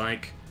scary.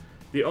 Like,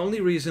 the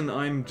only reason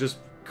I'm just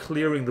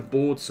clearing the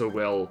board so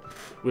well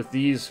with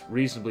these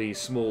reasonably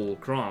small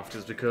craft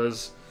is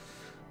because,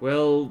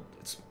 well,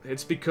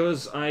 it's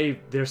because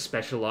they're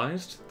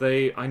specialized.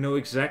 I know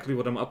exactly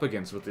what I'm up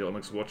against with the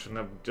Onyx watch, and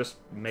I've just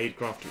made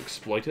craft to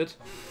exploit it.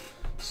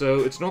 So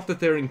it's not that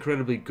they're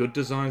incredibly good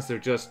designs,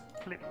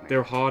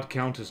 they're hard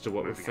counters to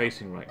what we're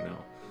facing right now.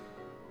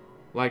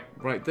 Like,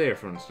 right there,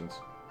 for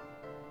instance.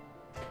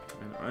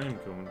 And I'm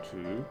going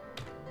to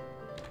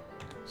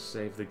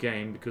save the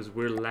game because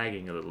we're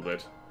lagging a little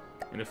bit.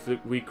 And if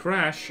we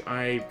crash,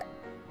 I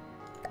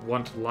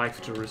want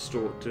life to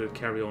restore, to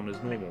carry on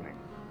as normal.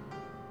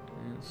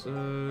 And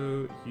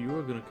so, you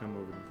are going to come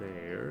over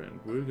there, and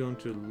we're going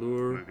to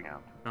lure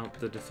out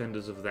the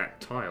defenders of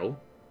that tile.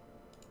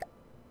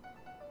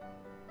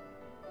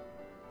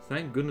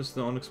 Thank goodness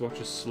the Onyx watch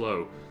is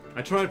slow.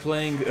 I tried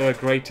playing a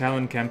Great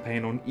Talon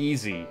campaign on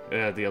easy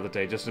the other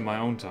day, just in my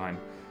own time.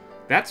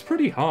 That's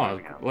pretty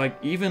hard. Like,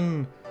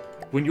 even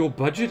when your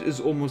budget is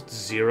almost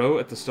zero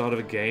at the start of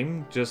a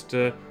game, just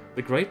the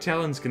Great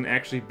Talons can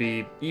actually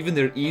be, even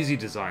their easy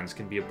designs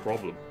can be a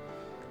problem.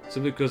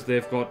 Simply because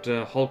they've got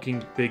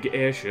hulking big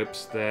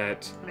airships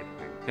that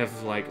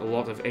have like a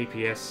lot of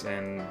APS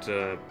and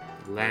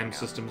LAM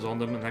systems on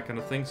them and that kind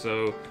of thing.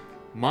 So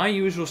my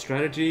usual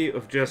strategy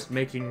of just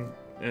making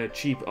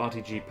cheap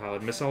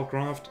RTG-powered missile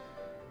craft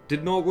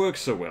did not work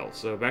so well.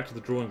 So back to the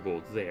drawing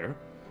board there.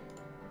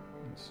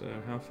 So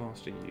how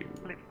fast are you?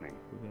 We're going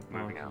to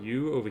park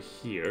you over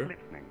here.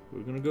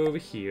 We're going to go over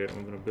here and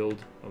we're going to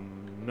build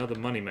another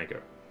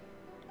moneymaker.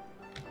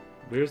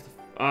 Where's the...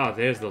 ah,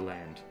 there's the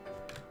land.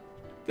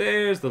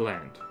 There's the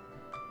land.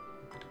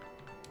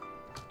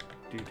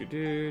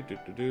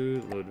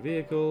 Load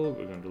vehicle.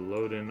 We're going to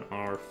load in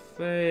our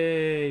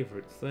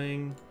favorite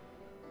thing.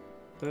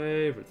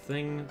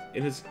 In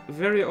its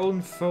very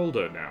own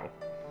folder now.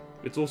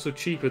 It's also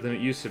cheaper than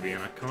it used to be,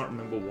 and I can't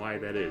remember why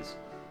that is.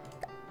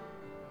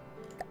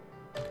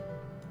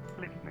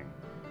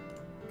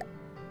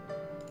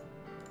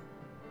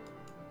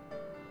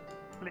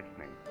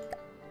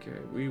 Okay,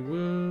 we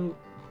will...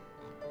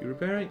 You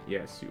repairing?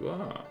 Yes, you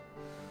are.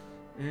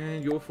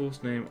 And your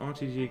force name,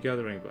 RTG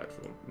Gathering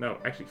Platform. No,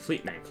 actually,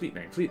 fleet name,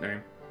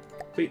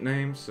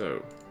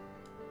 so...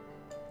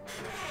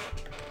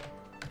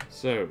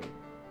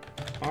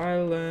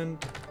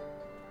 Island...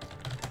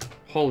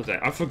 Holiday.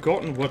 I've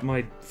forgotten what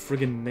my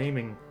friggin'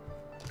 naming...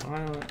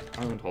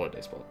 Island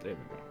Holiday Spot. There we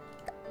go.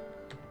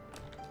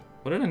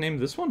 What did I name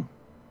this one?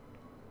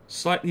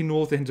 Slightly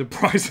North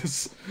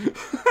Enterprises.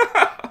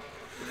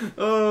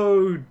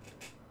 Oh,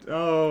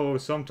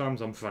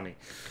 sometimes I'm funny.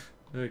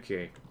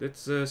 Okay,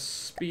 let's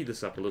speed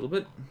this up a little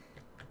bit.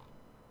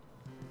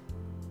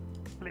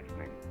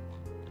 Listening.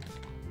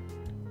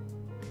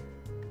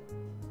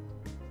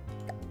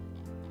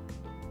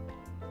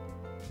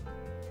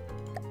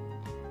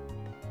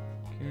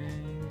 Okay.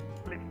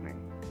 Listening.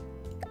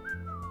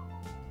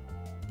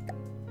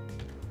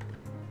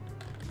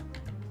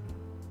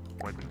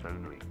 Weapons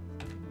only.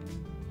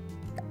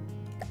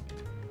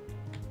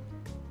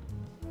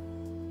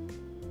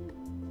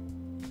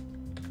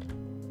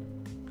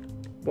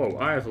 Whoa,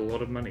 I have a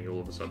lot of money all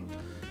of a sudden.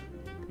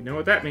 You know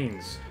what that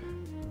means?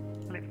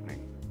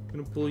 Listening. I'm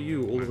gonna pull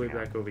you all the way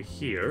back over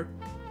here.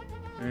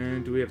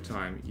 And do we have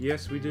time?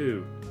 Yes, we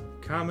do.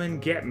 Come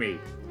and get me.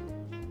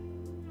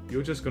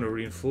 You're just gonna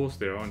reinforce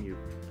there, aren't you?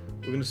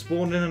 We're gonna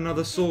spawn in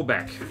another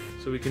sawback,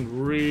 so we can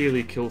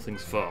really kill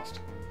things fast.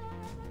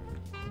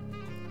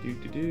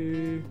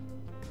 Do.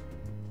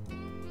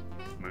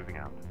 Moving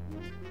out.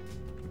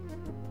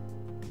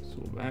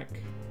 Sawback.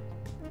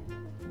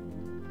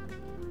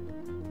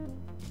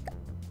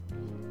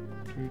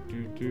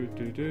 Do.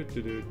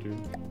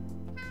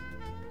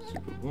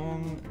 Super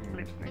long.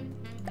 Listening.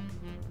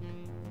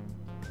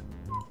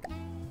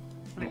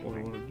 Not what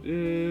I want to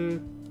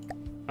do.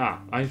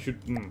 Ah, I should.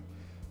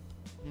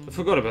 I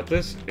forgot about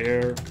this.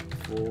 Air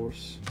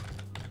Force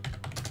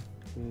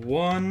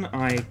One.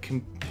 I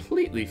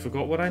completely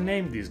forgot what I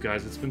named these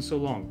guys. It's been so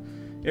long.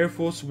 Air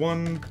Force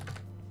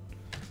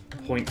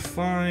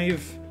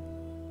 1.5.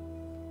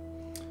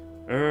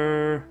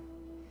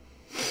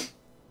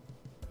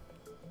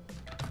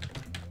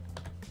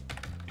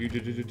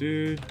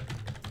 Do.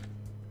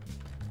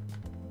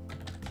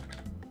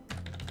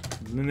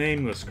 The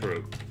nameless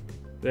crew.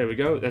 There we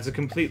go. That's a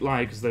complete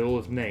lie because they all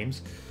have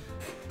names.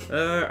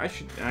 I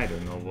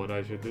don't know what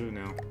I should do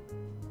now.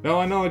 No,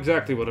 I know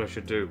exactly what I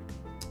should do.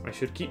 I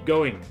should keep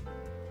going.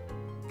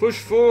 Push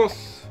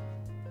forth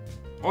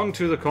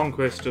onto the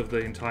conquest of the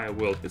entire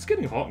world. It's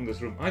getting hot in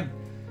this room.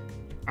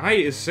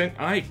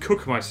 I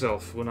cook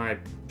myself when I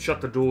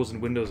shut the doors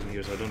and windows in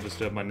here so I don't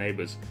disturb my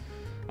neighbors.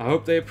 I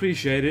hope they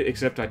appreciate it,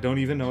 except I don't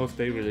even know if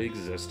they really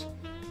exist.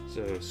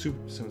 So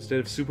instead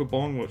of Super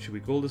Bong, what should we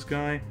call this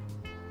guy?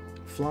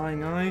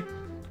 Flying Eye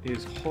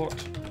is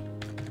Hot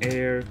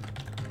Air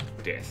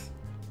Death.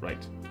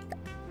 Right.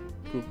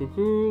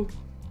 Cool.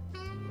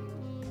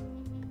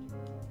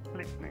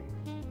 Listening.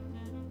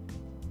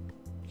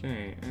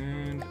 Okay,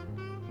 and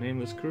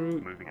nameless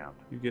crew. Moving out.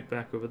 You get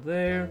back over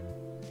there.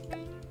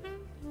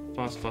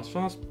 Fast.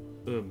 Oh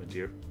my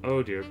dear.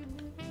 Oh dear.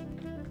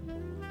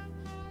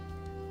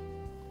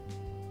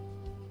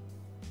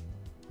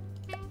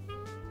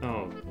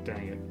 Oh,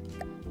 dang it.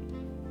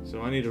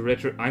 So I need to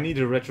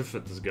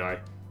retrofit this guy.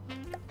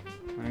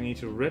 I need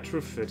to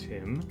retrofit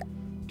him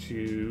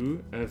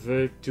to a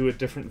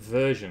different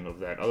version of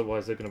that.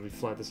 Otherwise they're gonna be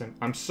flat the same.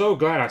 I'm so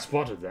glad I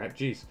spotted that.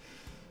 Jeez.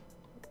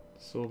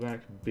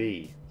 Sawback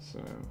B. So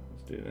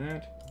let's do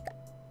that.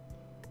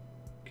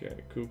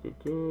 Okay,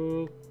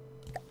 cool.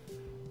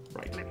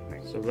 Right.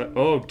 So that,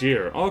 oh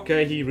dear.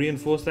 Okay, he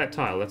reinforced that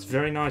tile. That's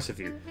very nice of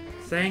you.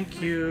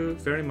 Thank you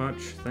very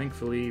much.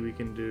 Thankfully we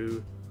can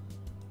do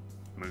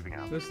Moving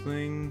out. this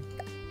thing.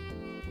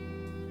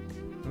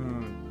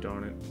 Oh,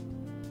 darn it.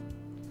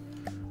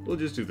 We'll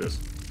just do this.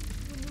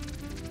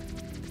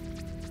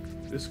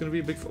 This is gonna be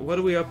a big. What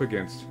are we up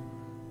against?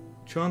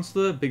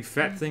 Chancellor, big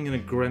fat thing, and a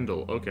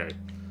Grendel. Okay.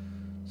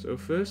 So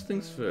first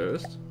things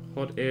first.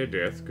 Hot Air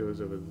Death goes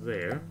over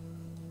there.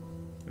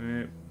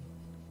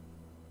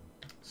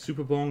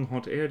 Super Bong,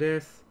 Hot Air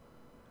Death.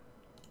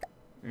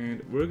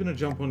 And we're gonna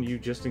jump on you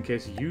just in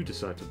case you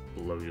decide to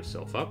blow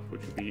yourself up,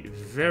 which would be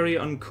very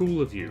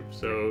uncool of you.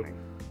 So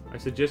I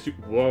suggest you.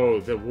 Whoa,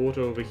 the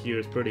water over here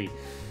is pretty.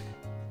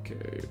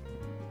 Okay.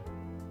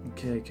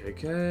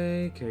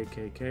 KKK.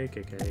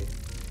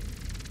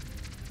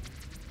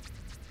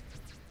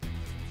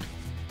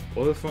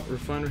 Oil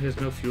refinery has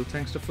no fuel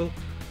tanks to fill.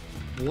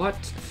 What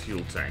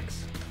fuel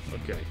tanks?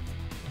 Okay.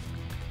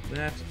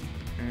 That,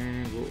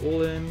 and we're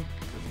all in.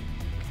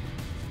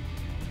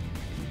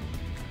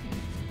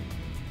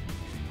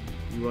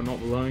 You are not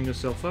blowing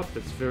yourself up.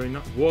 That's very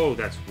not. Whoa,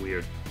 that's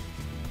weird.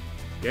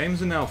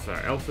 Game's in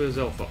alpha. Alpha is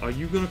alpha. Are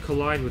you gonna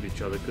collide with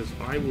each other? Because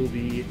I will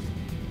be.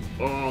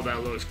 Oh,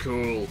 that looks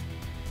cool.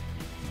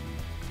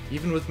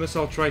 Even with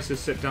missile traces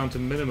set down to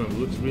minimum, it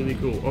looks really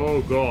cool.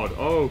 Oh god.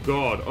 Oh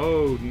god.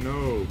 Oh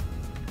no.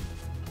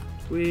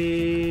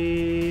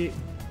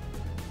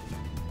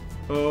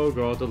 Oh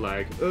god, the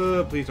lag.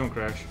 Please don't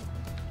crash.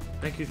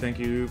 Thank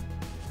you.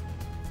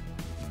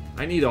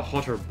 I need a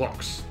hotter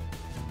box.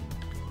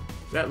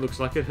 That looks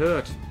like it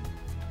hurt.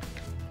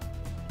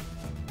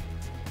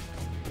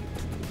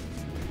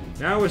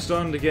 Now we're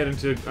starting to get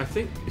into. I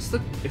think is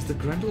the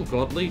Grendel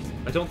godly?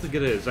 I don't think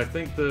it is. I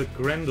think the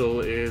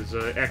Grendel is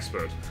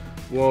expert.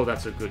 Whoa,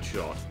 that's a good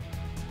shot.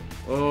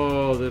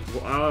 Oh,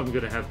 I'm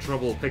gonna have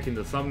trouble picking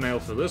the thumbnail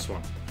for this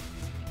one.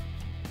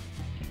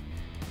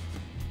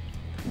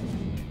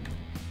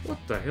 What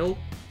the hell?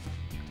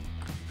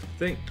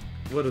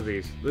 What are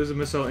these? Those are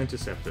missile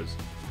interceptors.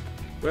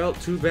 Well,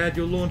 too bad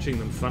you're launching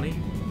them, funny.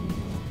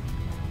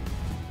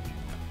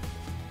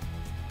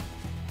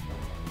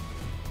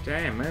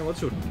 Damn, man,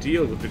 what's your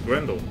deal with the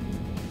Grendel?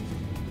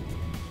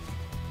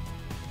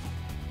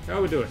 How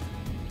are we doing?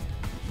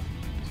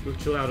 Let's go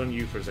chill out on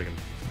you for a second.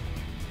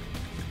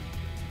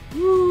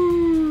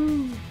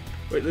 Woo!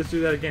 Wait, let's do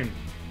that again.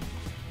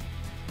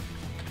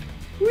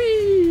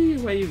 Whee!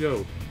 Away you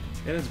go.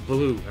 And it's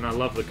blue, and I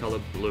love the color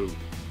blue.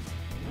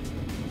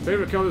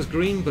 Favorite color is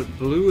green, but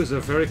blue is a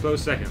very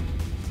close second.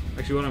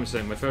 Actually, what I'm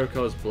saying, my favorite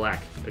color is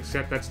black,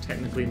 except that's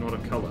technically not a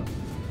color.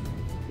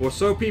 Or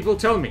so people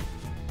tell me.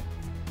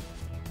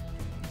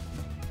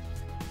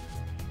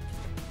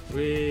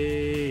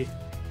 Whee!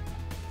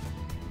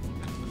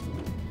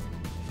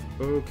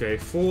 Okay,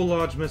 4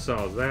 large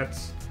missiles.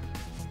 That's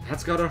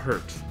gotta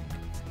hurt.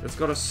 That's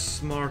got a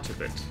smart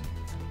of it.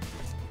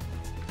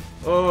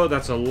 Oh,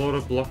 that's a lot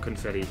of block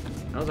confetti.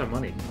 How's our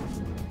money?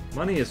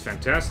 Money is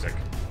fantastic.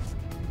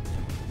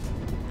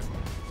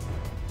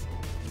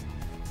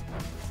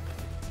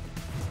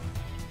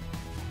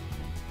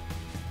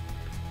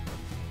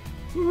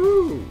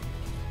 Woohoo!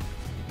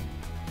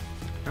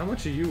 How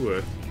much are you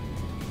worth?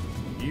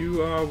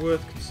 You are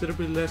worth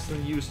considerably less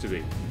than you used to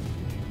be.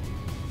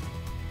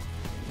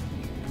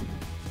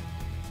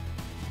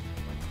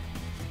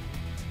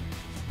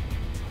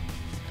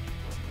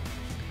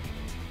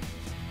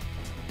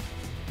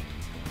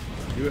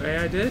 You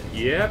AI dead?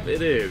 Yep,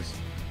 it is.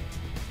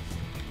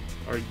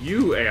 Are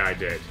you AI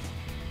dead?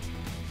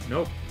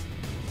 Nope.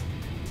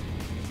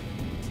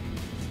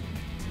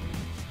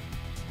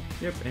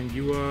 Yep, and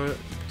you are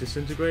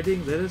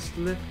disintegrating. Let us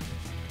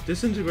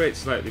disintegrate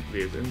slightly,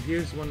 please. And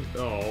here's one.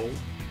 Oh,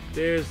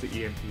 there's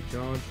the EMP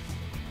charge.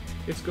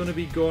 It's gonna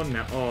be gone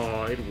now.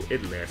 Oh,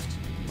 it left.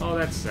 Oh,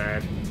 that's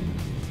sad.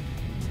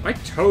 I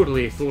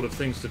totally thought of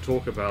things to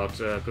talk about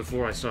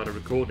before I started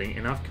recording,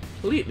 and I've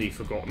completely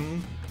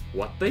forgotten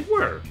what they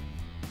were.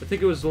 I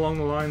think it was along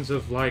the lines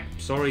of, like,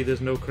 sorry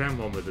there's no cram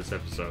bomber this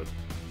episode.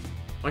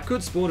 I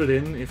could spawn it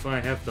in if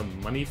I have the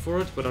money for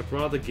it, but I'd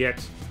rather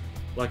get,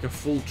 like, a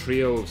full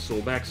trio of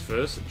sawbacks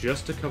first,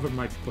 just to cover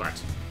my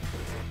plat.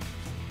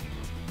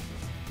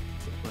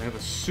 I have a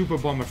super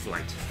bomber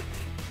flight.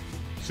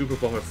 Super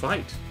bomber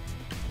fight.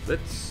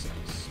 Let's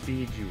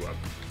speed you up.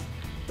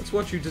 Let's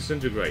watch you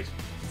disintegrate.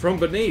 From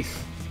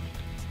beneath!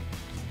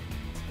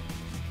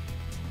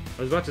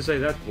 I was about to say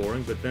that's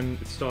boring, but then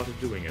it started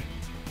doing it.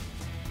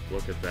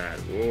 Look at that.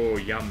 Oh,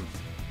 yum.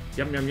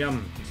 Yum, yum,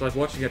 yum. It's like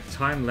watching a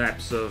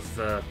time-lapse of,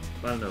 I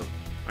don't know,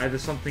 either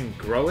something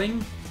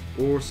growing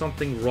or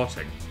something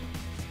rotting.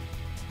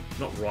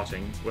 Not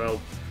rotting. Well,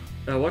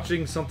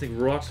 watching something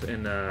rot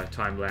in a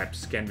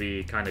time-lapse can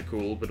be kind of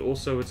cool, but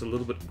also it's a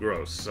little bit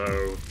gross,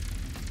 so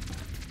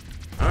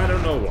I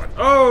don't know what.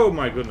 Oh,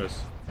 my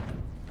goodness.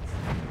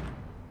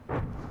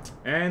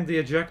 And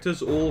the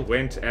ejectors all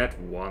went at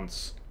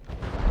once.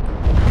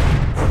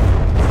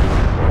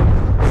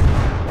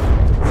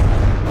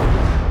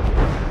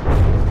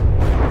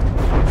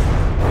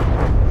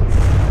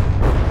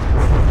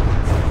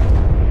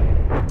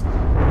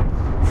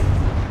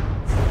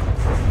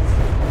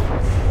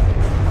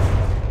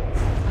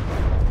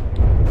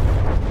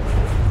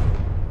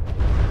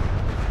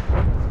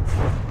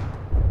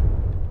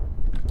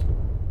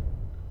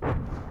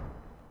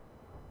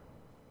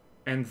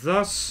 And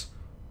thus,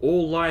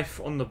 all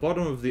life on the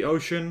bottom of the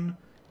ocean,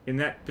 in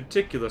that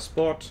particular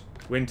spot,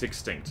 went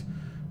extinct.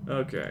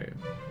 Okay.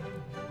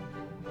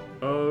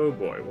 Oh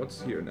boy,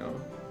 what's here now?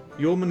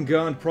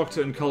 Jormungand,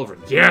 Proctor, and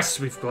Culverin. Yes,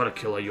 we've got to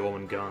kill a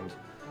Jormungand.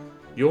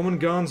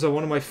 Jormungands are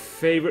one of my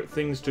favorite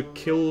things to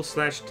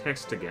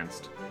kill/test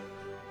against.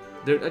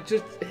 They're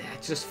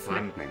just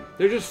fun.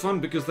 They're just fun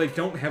because they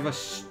don't have a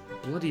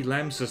bloody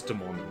LAM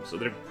system on them, so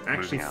they're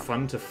actually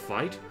fun to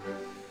fight.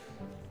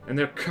 And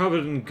they're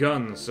covered in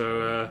guns,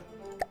 so,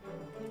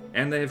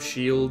 and they have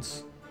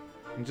shields.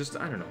 And just,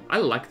 I don't know. I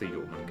like the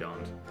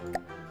Jormungand.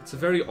 It's a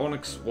very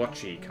Onyx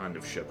watchy kind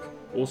of ship.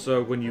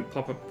 Also, when you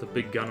pop up the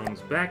big gun on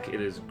its back, it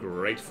is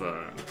great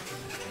fun.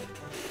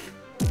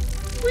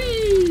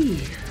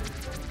 Whee!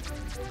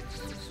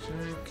 Let's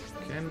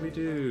check. Can we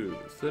do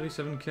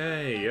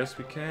 37k? Yes,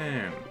 we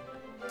can.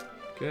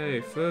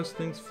 Okay, first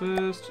things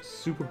first.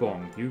 Super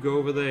bomb, you go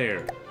over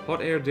there.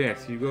 Hot air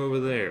death, you go over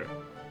there.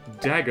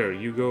 Dagger,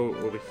 you go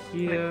over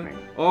here.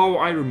 Oh,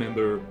 I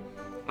remember.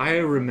 I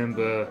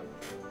remember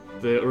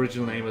the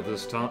original name of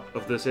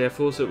this Air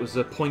Force. It was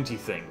the Pointy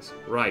Things.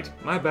 Right,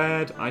 my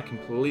bad. I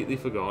completely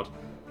forgot.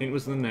 It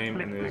was the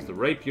name, and there's the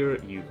Rapier.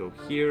 You go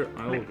here.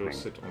 I will go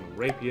sit on the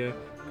Rapier,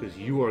 because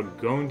you are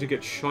going to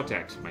get shot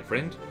at, my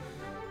friend.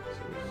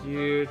 So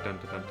here, dun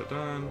dun dun dun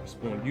dun.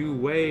 Spawn you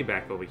way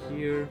back over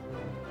here.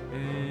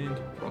 And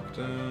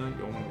Proctor,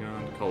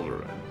 Jormungand,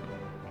 Culverin.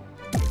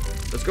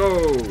 Let's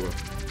go!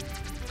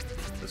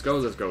 Let's go,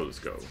 let's go, let's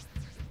go.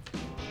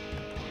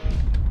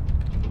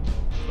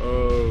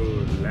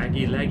 Oh,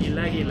 laggy, laggy,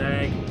 laggy,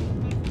 lag.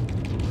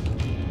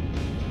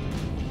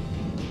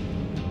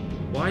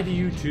 Why do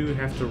you two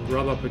have to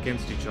rub up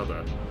against each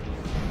other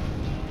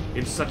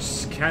in such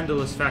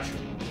scandalous fashion?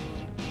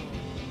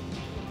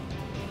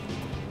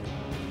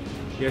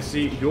 Yeah,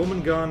 see,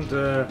 Jormungand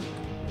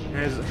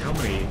has how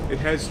many? It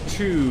has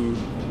 2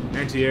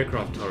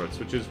 anti-aircraft turrets,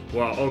 which is,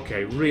 wow,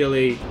 okay,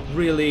 really,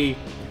 really,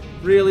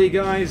 really,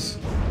 guys?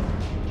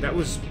 That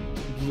was,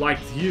 like,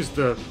 used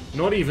the,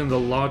 not even the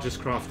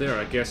largest craft there.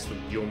 I guess the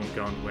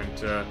Jormungand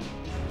went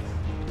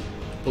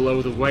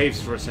below the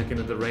waves for a second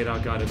and the radar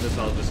guided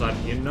missile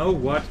decided, you know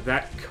what,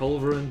 that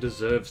Culverin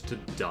deserves to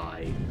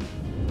die.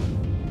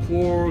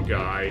 Poor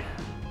guy.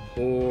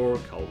 Poor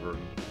Culverin.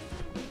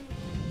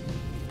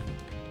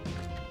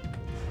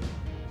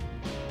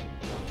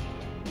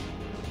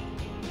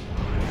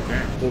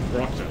 Okay, poor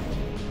Proctor.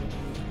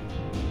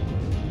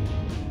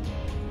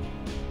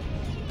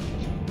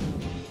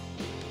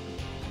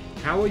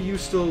 How are you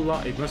still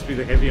alive? It must be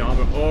the heavy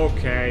armor.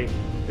 Okay.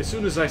 As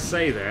soon as I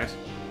say that,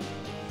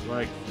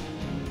 like,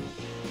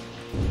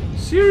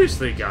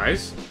 Seriously,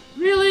 guys?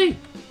 Really? I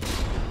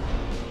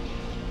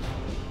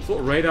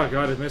thought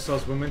radar-guided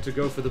missiles were meant to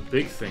go for the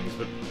big things,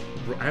 but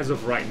as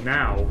of right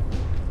now,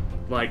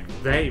 like,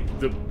 the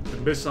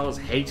missiles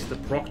hate the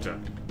Proctor.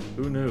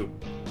 Who knew?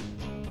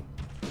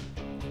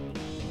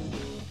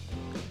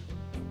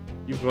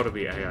 You've got to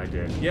be AI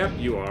dead. Yep,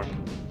 you are.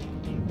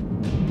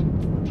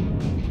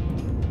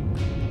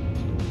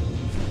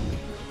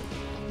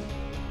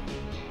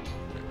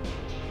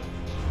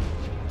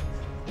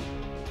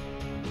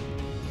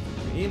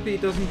 The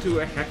EMP doesn't do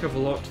a heck of a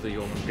lot to the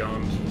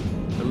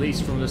Jormungand, at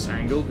least from this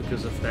angle,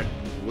 because of that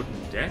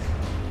wooden deck.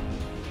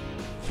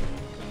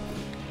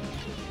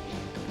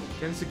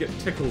 Tends to get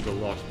tickled a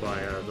lot by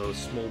those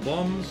small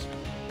bombs.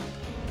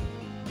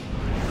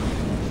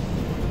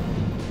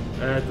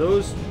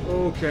 Those...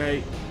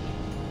 okay.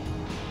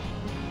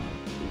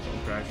 Please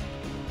don't crash.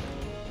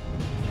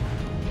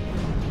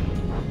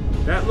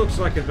 That looks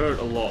like it hurt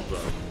a lot,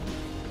 though.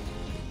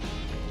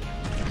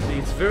 See,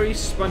 it's very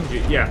spongy.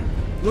 Yeah,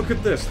 look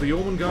at this. The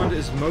Jormungand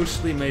is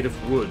mostly made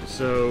of wood,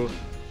 so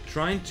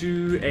trying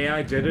to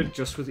AI dead it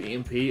just with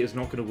EMP is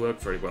not going to work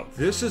very well.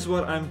 This is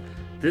what I'm...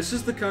 This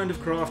is the kind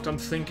of craft I'm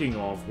thinking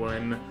of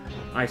when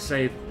I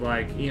say,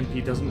 like,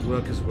 EMP doesn't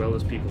work as well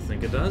as people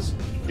think it does.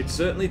 It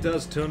certainly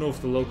does turn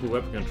off the local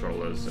weapon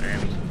controllers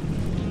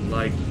and,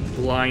 like,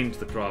 blind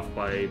the craft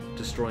by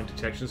destroying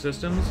detection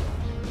systems.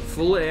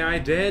 Full AI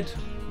dead?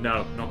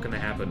 No, not gonna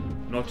happen.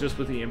 Not just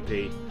with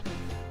EMP.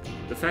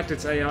 The fact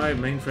it's AI,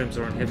 mainframes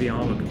are in heavy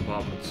armor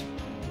compartments.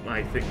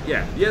 I think,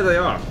 yeah, they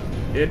are.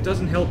 It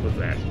doesn't help with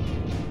that.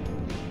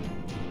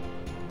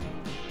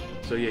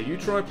 So yeah, you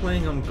try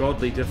playing on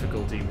godly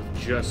difficulty with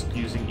just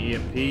using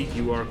EMP,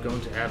 you are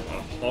going to have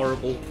a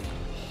horrible,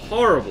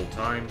 horrible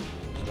time.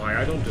 That's why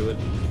I don't do it.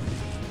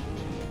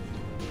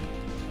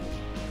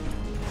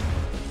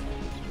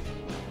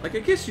 Like,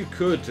 I guess you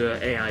could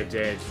AI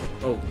dead.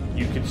 Oh,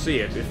 you can see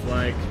it. If,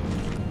 like,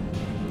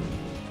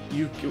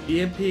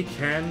 EMP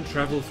can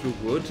travel through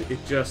wood,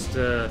 it just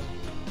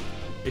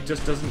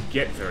doesn't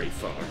get very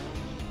far.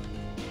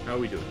 How are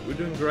we doing? We're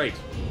doing great.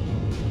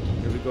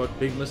 Here we got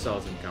big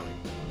missiles incoming.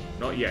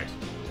 Not yet.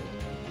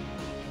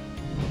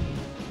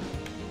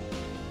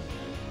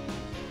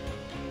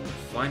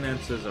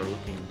 Finances are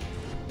looking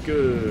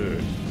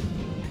good.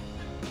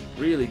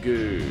 Really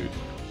good.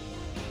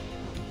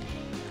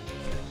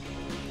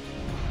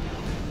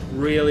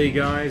 Really,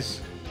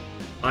 guys?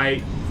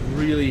 I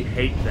really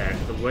hate that.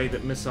 The way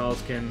that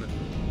missiles can,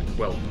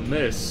 well,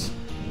 miss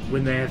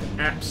when they have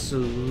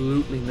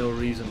absolutely no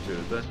reason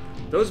to.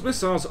 Those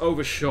missiles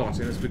overshot,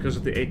 and it's because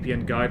of the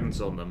APN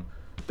guidance on them.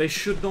 They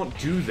should not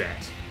do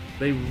that.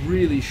 They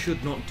really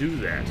should not do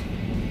that.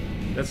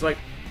 That's like,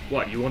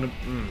 what, you want to...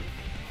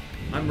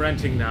 I'm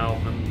ranting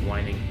now, I'm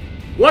whining.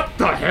 What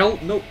the hell?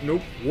 Nope,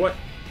 nope, what?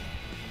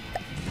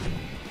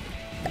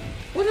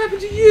 What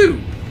happened to you?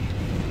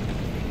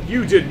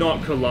 You did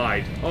not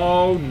collide.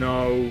 Oh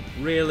no,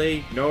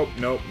 really? Nope,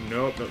 nope,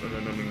 nope, nope, nope,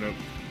 nope, nope, nope.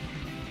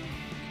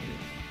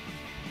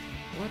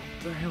 What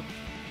the hell?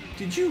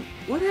 Did you...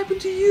 What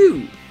happened to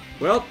you?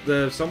 Well,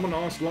 someone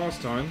asked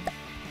last time.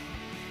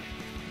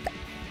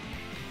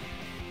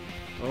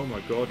 Oh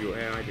my god, your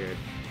AI dead.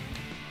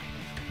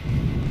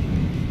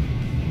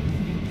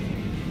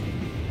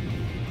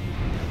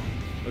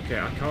 Okay,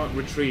 I can't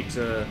retreat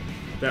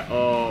that...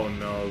 Oh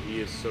no,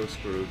 he is so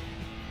screwed.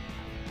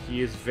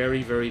 He is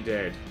very, very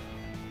dead.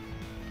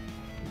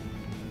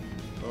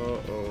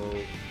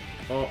 Uh-oh.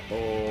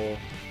 Uh-oh.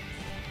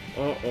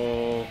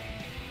 Uh-oh.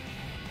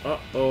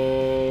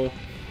 Uh-oh.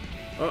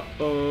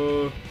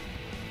 Uh-oh.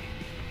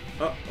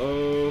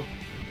 Uh-oh.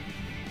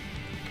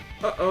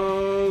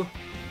 Uh-oh.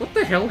 What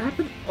the hell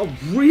happened? Oh,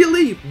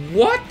 really?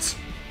 What?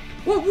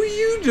 What were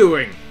you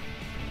doing?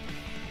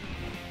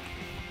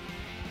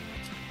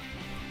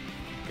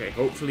 Okay,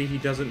 hopefully he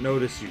doesn't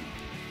notice you.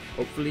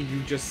 Hopefully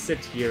you just sit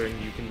here and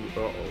you can...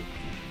 Uh-oh.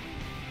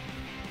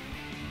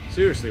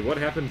 Seriously, what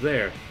happened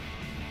there?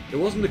 It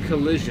wasn't a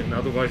collision,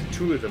 otherwise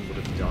two of them would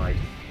have died.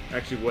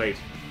 Actually, wait.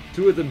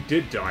 Two of them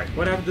did die.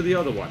 What happened to the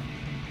other one?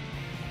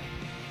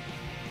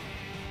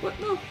 What?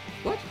 No.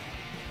 What?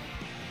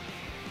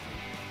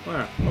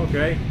 Ah,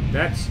 okay.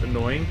 That's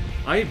annoying.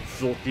 I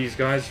thought these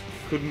guys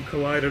couldn't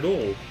collide at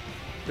all.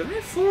 Did I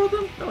have 4 of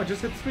them? No, I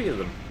just had 3 of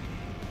them.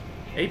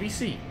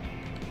 ABC.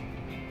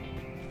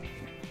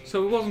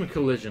 So it wasn't a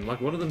collision, like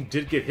one of them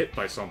did get hit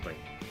by something.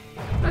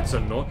 That's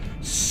annoying.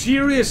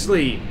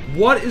 Seriously!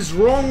 What is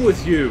wrong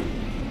with you?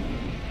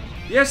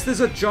 Yes, there's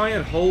a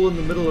giant hole in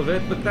the middle of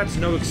it, but that's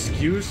no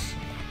excuse.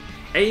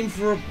 Aim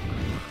for a...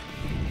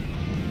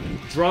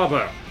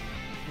 Drabber.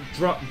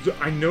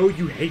 I know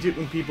you hate it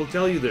when people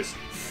tell you this.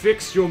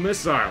 Fix your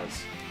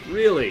missiles.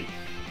 Really.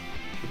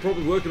 You're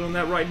probably working on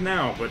that right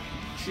now, but...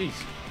 Jeez.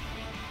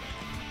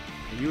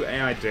 Are you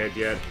AI dead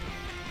yet?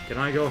 Can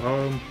I go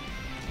home?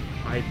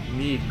 I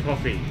need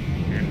coffee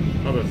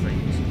and other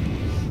things.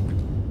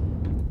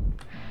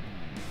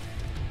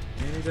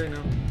 Any day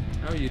now.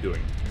 How are you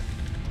doing?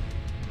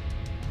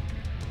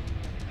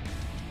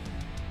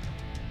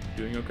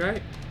 Doing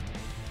okay?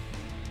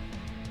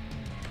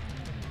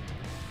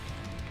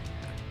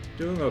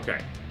 Doing okay.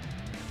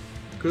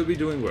 Could be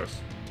doing worse.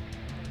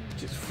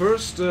 Just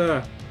first,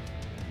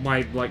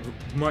 my, like,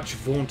 much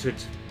vaunted,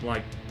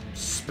 like,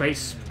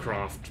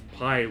 spacecraft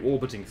high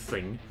orbiting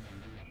thing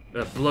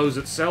blows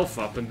itself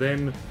up, and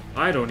then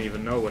I don't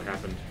even know what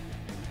happened.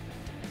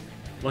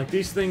 Like,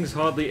 these things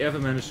hardly ever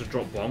manage to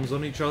drop bombs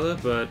on each other,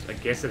 but I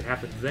guess it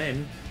happened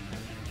then.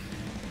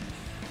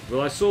 Well,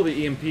 I saw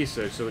the EMP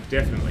surge, so it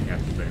definitely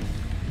happened then.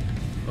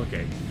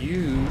 Okay,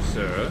 you,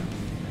 sir.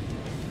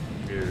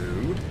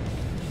 No.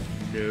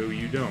 No,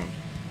 you don't.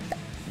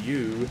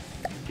 You,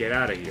 get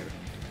out of here.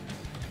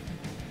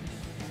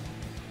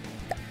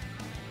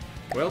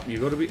 Well, you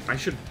gotta be... I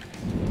should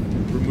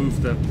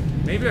remove the...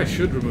 Maybe I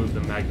should remove the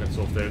magnets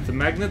off there. The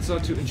magnets are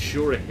to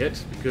ensure a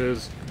hit,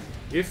 because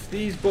if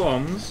these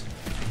bombs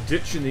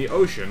ditch in the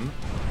ocean,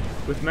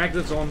 with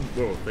magnets on,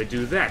 well, they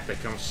do that. They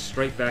come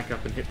straight back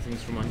up and hit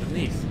things from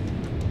underneath,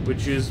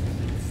 which is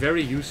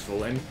very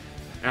useful. And,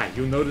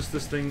 you'll notice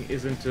this thing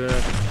isn't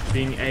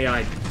being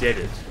AI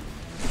deaded.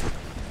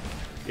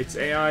 Its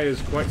AI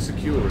is quite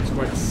secure. It's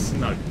quite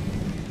snug.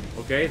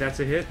 Okay, that's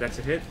a hit. That's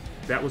a hit.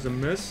 That was a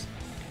miss.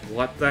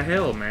 What the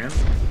hell, man?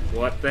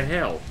 What the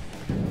hell?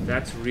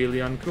 That's really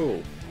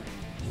uncool.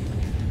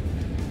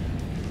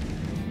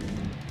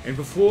 And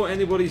before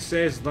anybody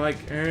says,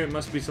 like, it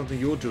must be something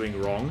you're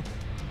doing wrong,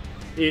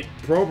 it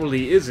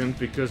probably isn't,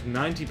 because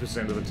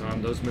 90% of the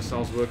time those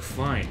missiles work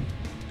fine.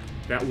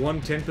 That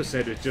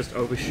 10% it just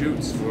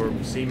overshoots for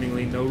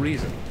seemingly no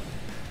reason.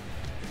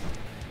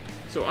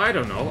 So I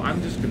don't know,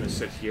 I'm just gonna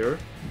sit here.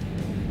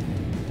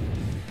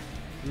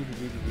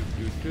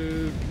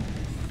 Can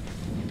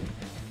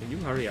you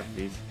hurry up,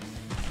 please?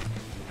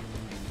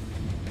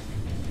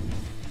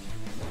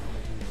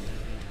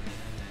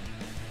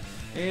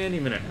 Any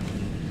minute.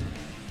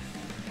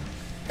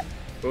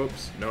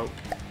 Oops, nope.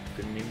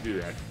 Didn't mean to do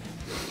that.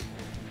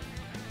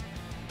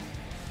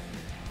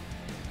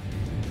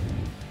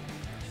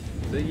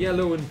 The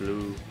yellow and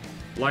blue.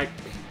 Like,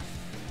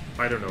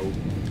 I don't know.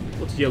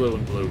 What's yellow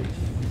and blue?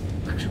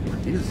 Actually,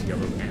 what is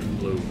yellow and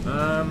blue?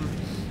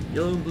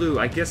 Yellow and blue.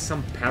 I guess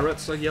some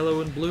parrots are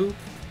yellow and blue?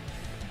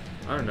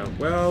 I don't know.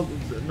 Well,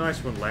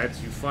 nice one,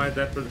 lads. You fired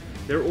that, but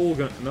they're all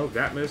gonna... No,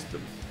 that missed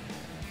them.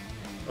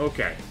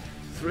 Okay.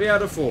 3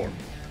 out of 4.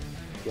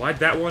 Why'd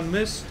that one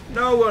miss?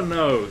 No one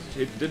knows.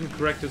 It didn't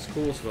correct its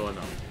course well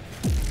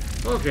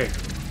enough. Okay.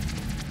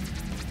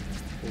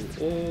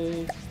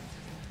 All.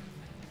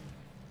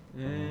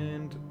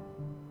 And...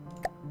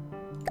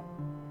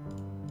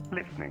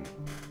 Listening.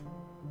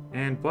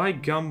 And by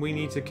gum, we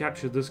need to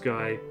capture this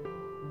guy.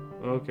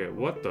 Okay,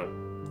 what the?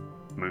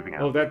 Moving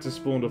out. Oh, that just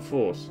spawned a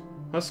force.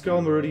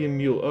 Huskal, Meridian,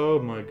 Mule. Oh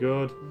my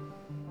god.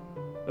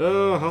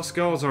 Oh,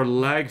 Huskals are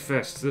lag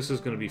fest. This is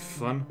gonna be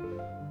fun.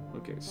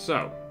 Okay,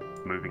 so.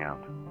 Moving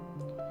out.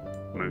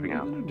 What Moving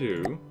out.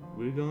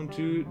 We're going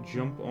to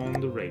jump on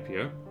the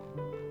rapier.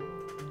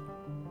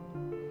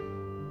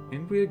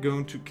 And we're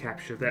going to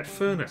capture that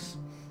furnace.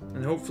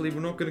 And hopefully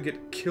we're not going to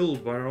get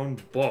killed by our own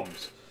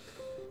bombs.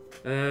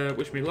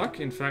 Wish me luck.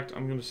 In fact,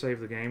 I'm going to save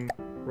the game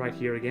right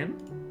here again.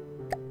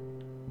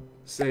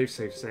 Save,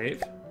 save,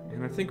 save.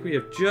 And I think we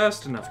have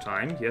just enough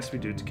time, yes we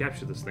do, to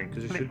capture this thing,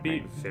 because it should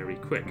be very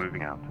quick.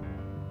 Moving out.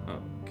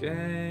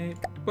 Okay.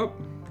 Whoop.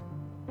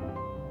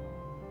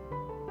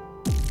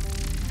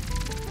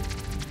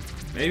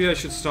 Maybe I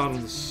should start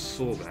on the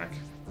sawback.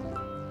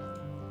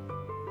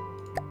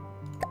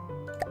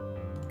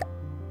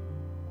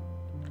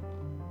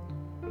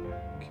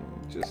 Okay,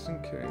 just in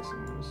case,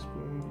 I'm gonna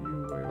spawn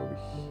you way over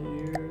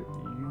here,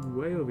 you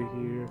way over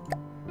here,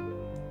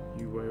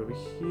 you way over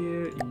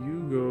here, you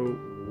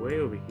go way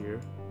over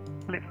here.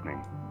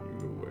 Listening. You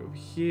go way over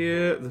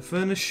here. The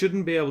furnace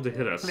shouldn't be able to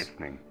hit us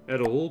Listening. at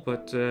all,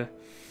 but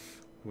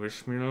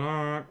wish me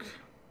luck.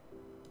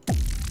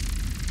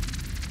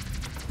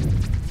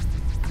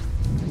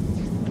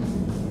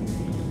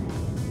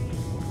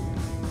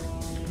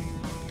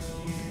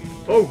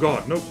 Oh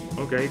god, nope,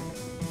 okay.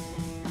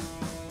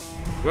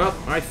 Well,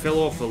 I fell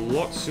off a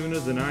lot sooner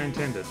than I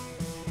intended.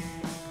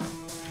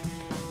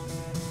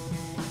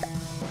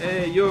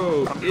 Hey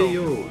yo, hey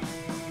yo.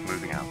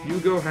 Moving out. You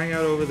go hang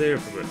out over there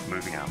for a bit.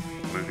 Moving out.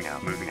 Moving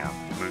out. Moving out.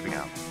 Moving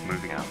out.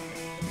 Moving out.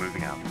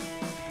 Moving out.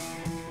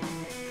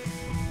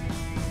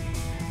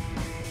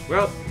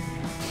 Well,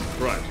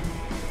 right.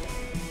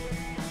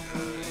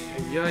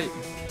 Yeah.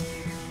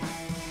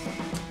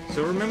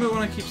 So remember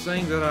when I keep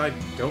saying that I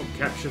don't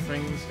capture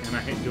things and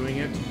I hate doing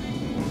it?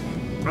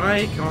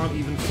 I can't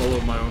even follow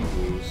my own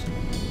rules.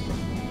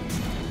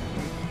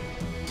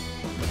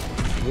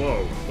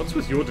 Whoa, what's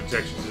with your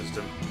detection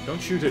system? Don't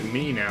shoot at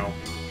me now.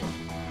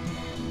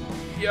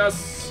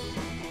 Yes!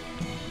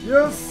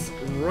 Yes!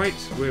 Right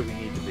where we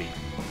need to be.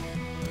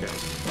 Okay.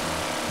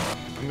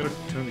 I'm gonna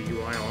turn the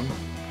UI on.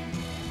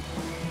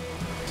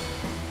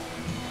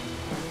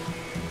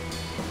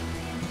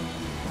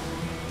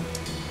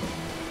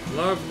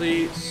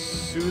 Lovely,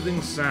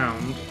 soothing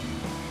sound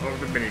of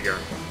the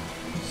minigun.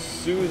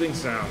 Soothing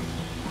sound.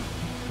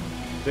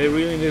 They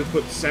really need to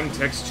put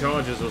Semtex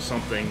charges or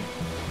something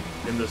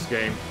in this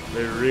game.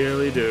 They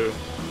really do.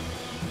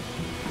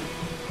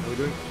 Are we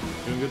doing?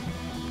 Doing good?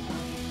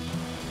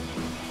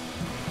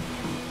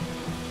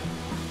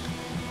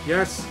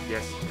 Yes!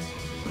 Yes, yes,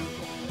 yes, yes.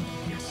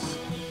 Yes.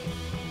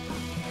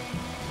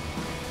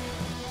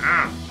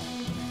 Ah!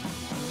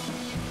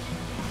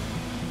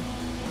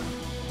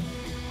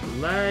 The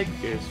lag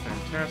is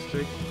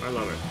fantastic. I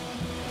love it.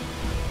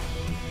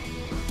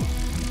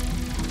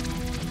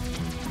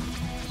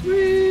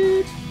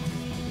 Sweet!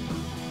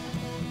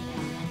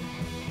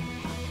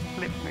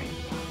 Flip me.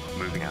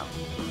 Moving out.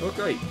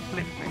 Okay.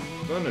 Flip me.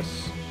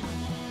 Bonus.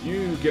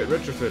 You get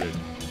retrofitted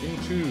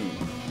into...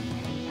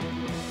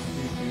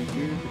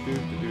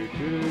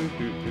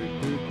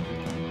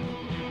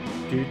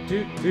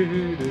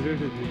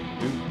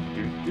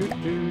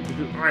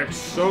 I have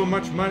so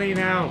much money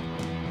now!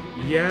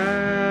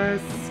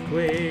 Yes,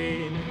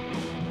 Queen!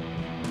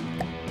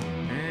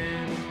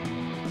 And...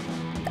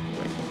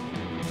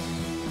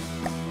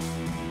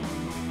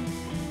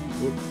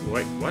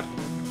 Wait, what?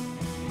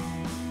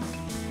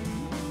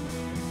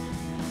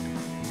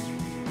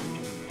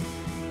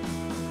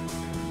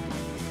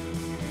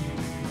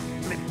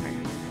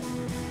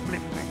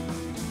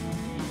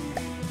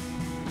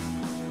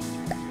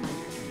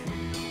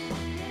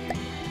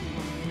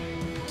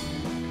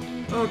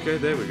 Okay,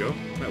 there we go.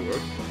 That worked.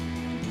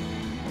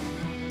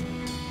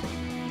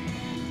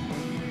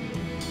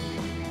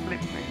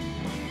 Flip me.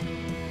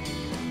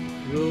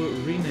 We'll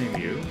rename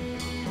you.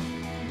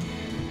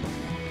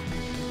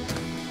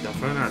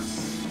 Dafanas.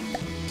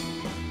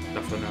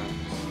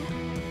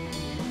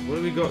 What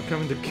do we got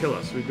coming to kill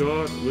us? We're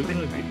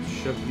gonna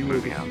shove you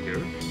over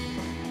here.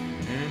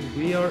 And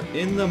we are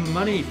in the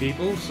money,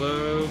 people,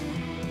 so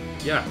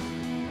yeah.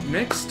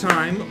 Next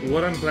time,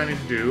 what I'm planning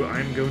to do,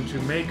 I'm going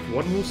to make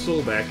one more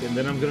Soulback, and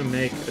then I'm going to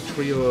make a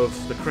trio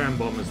of the cram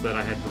bombers that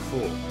I had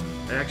before.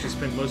 I actually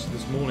spent most of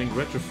this morning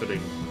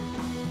retrofitting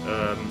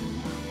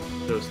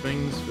those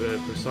things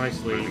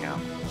precisely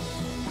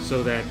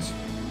so that,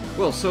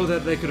 well, so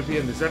that they could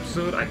appear in this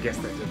episode. I guess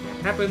that did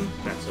not happen.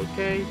 That's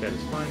okay. That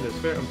is fine. That's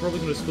fair. I'm probably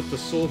going to split the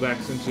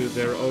Soulbacks into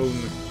their own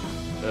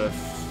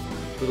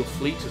little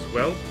fleet as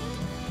well.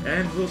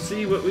 And we'll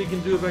see what we can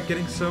do about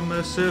getting some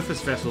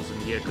surface vessels in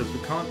here, because we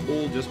can't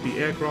all just be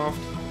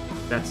aircraft.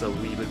 That's a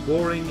wee bit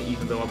boring,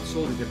 even though I'm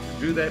solely going to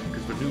do that,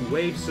 because the new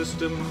wave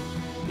system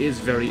is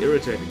very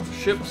irritating for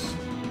ships.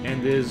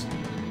 And there's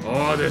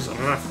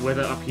rough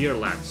weather up here,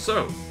 lads.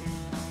 So,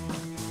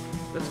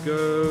 let's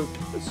go,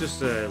 let's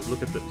just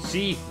look at the,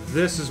 see,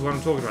 this is what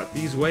I'm talking about.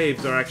 These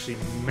waves are actually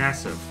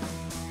massive,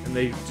 and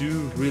they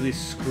do really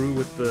screw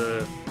with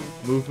the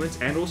movements,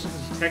 and also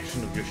the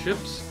detection of your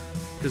ships.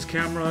 Because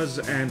cameras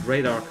and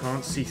radar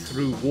can't see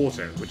through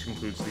water, which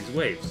includes these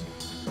waves.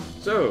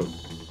 So,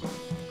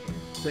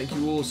 thank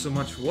you all so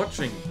much for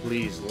watching.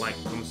 Please like,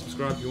 comment,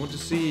 subscribe if you want to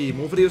see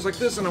more videos like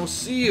this, and I will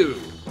see you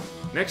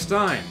next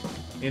time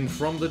in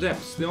From the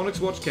Depths, the Onyx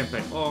Watch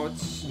campaign. Oh,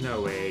 it's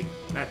snowing.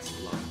 That's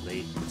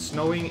lovely. It's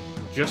snowing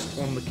just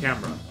on the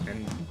camera,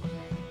 and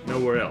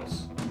nowhere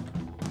else.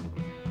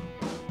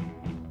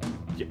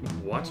 Yeah,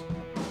 what?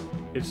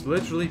 It's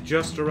literally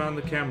just around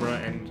the camera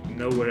and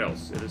nowhere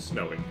else. It is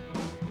snowing.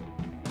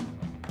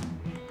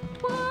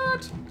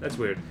 What? That's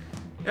weird.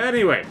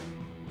 Anyway,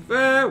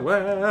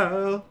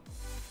 farewell.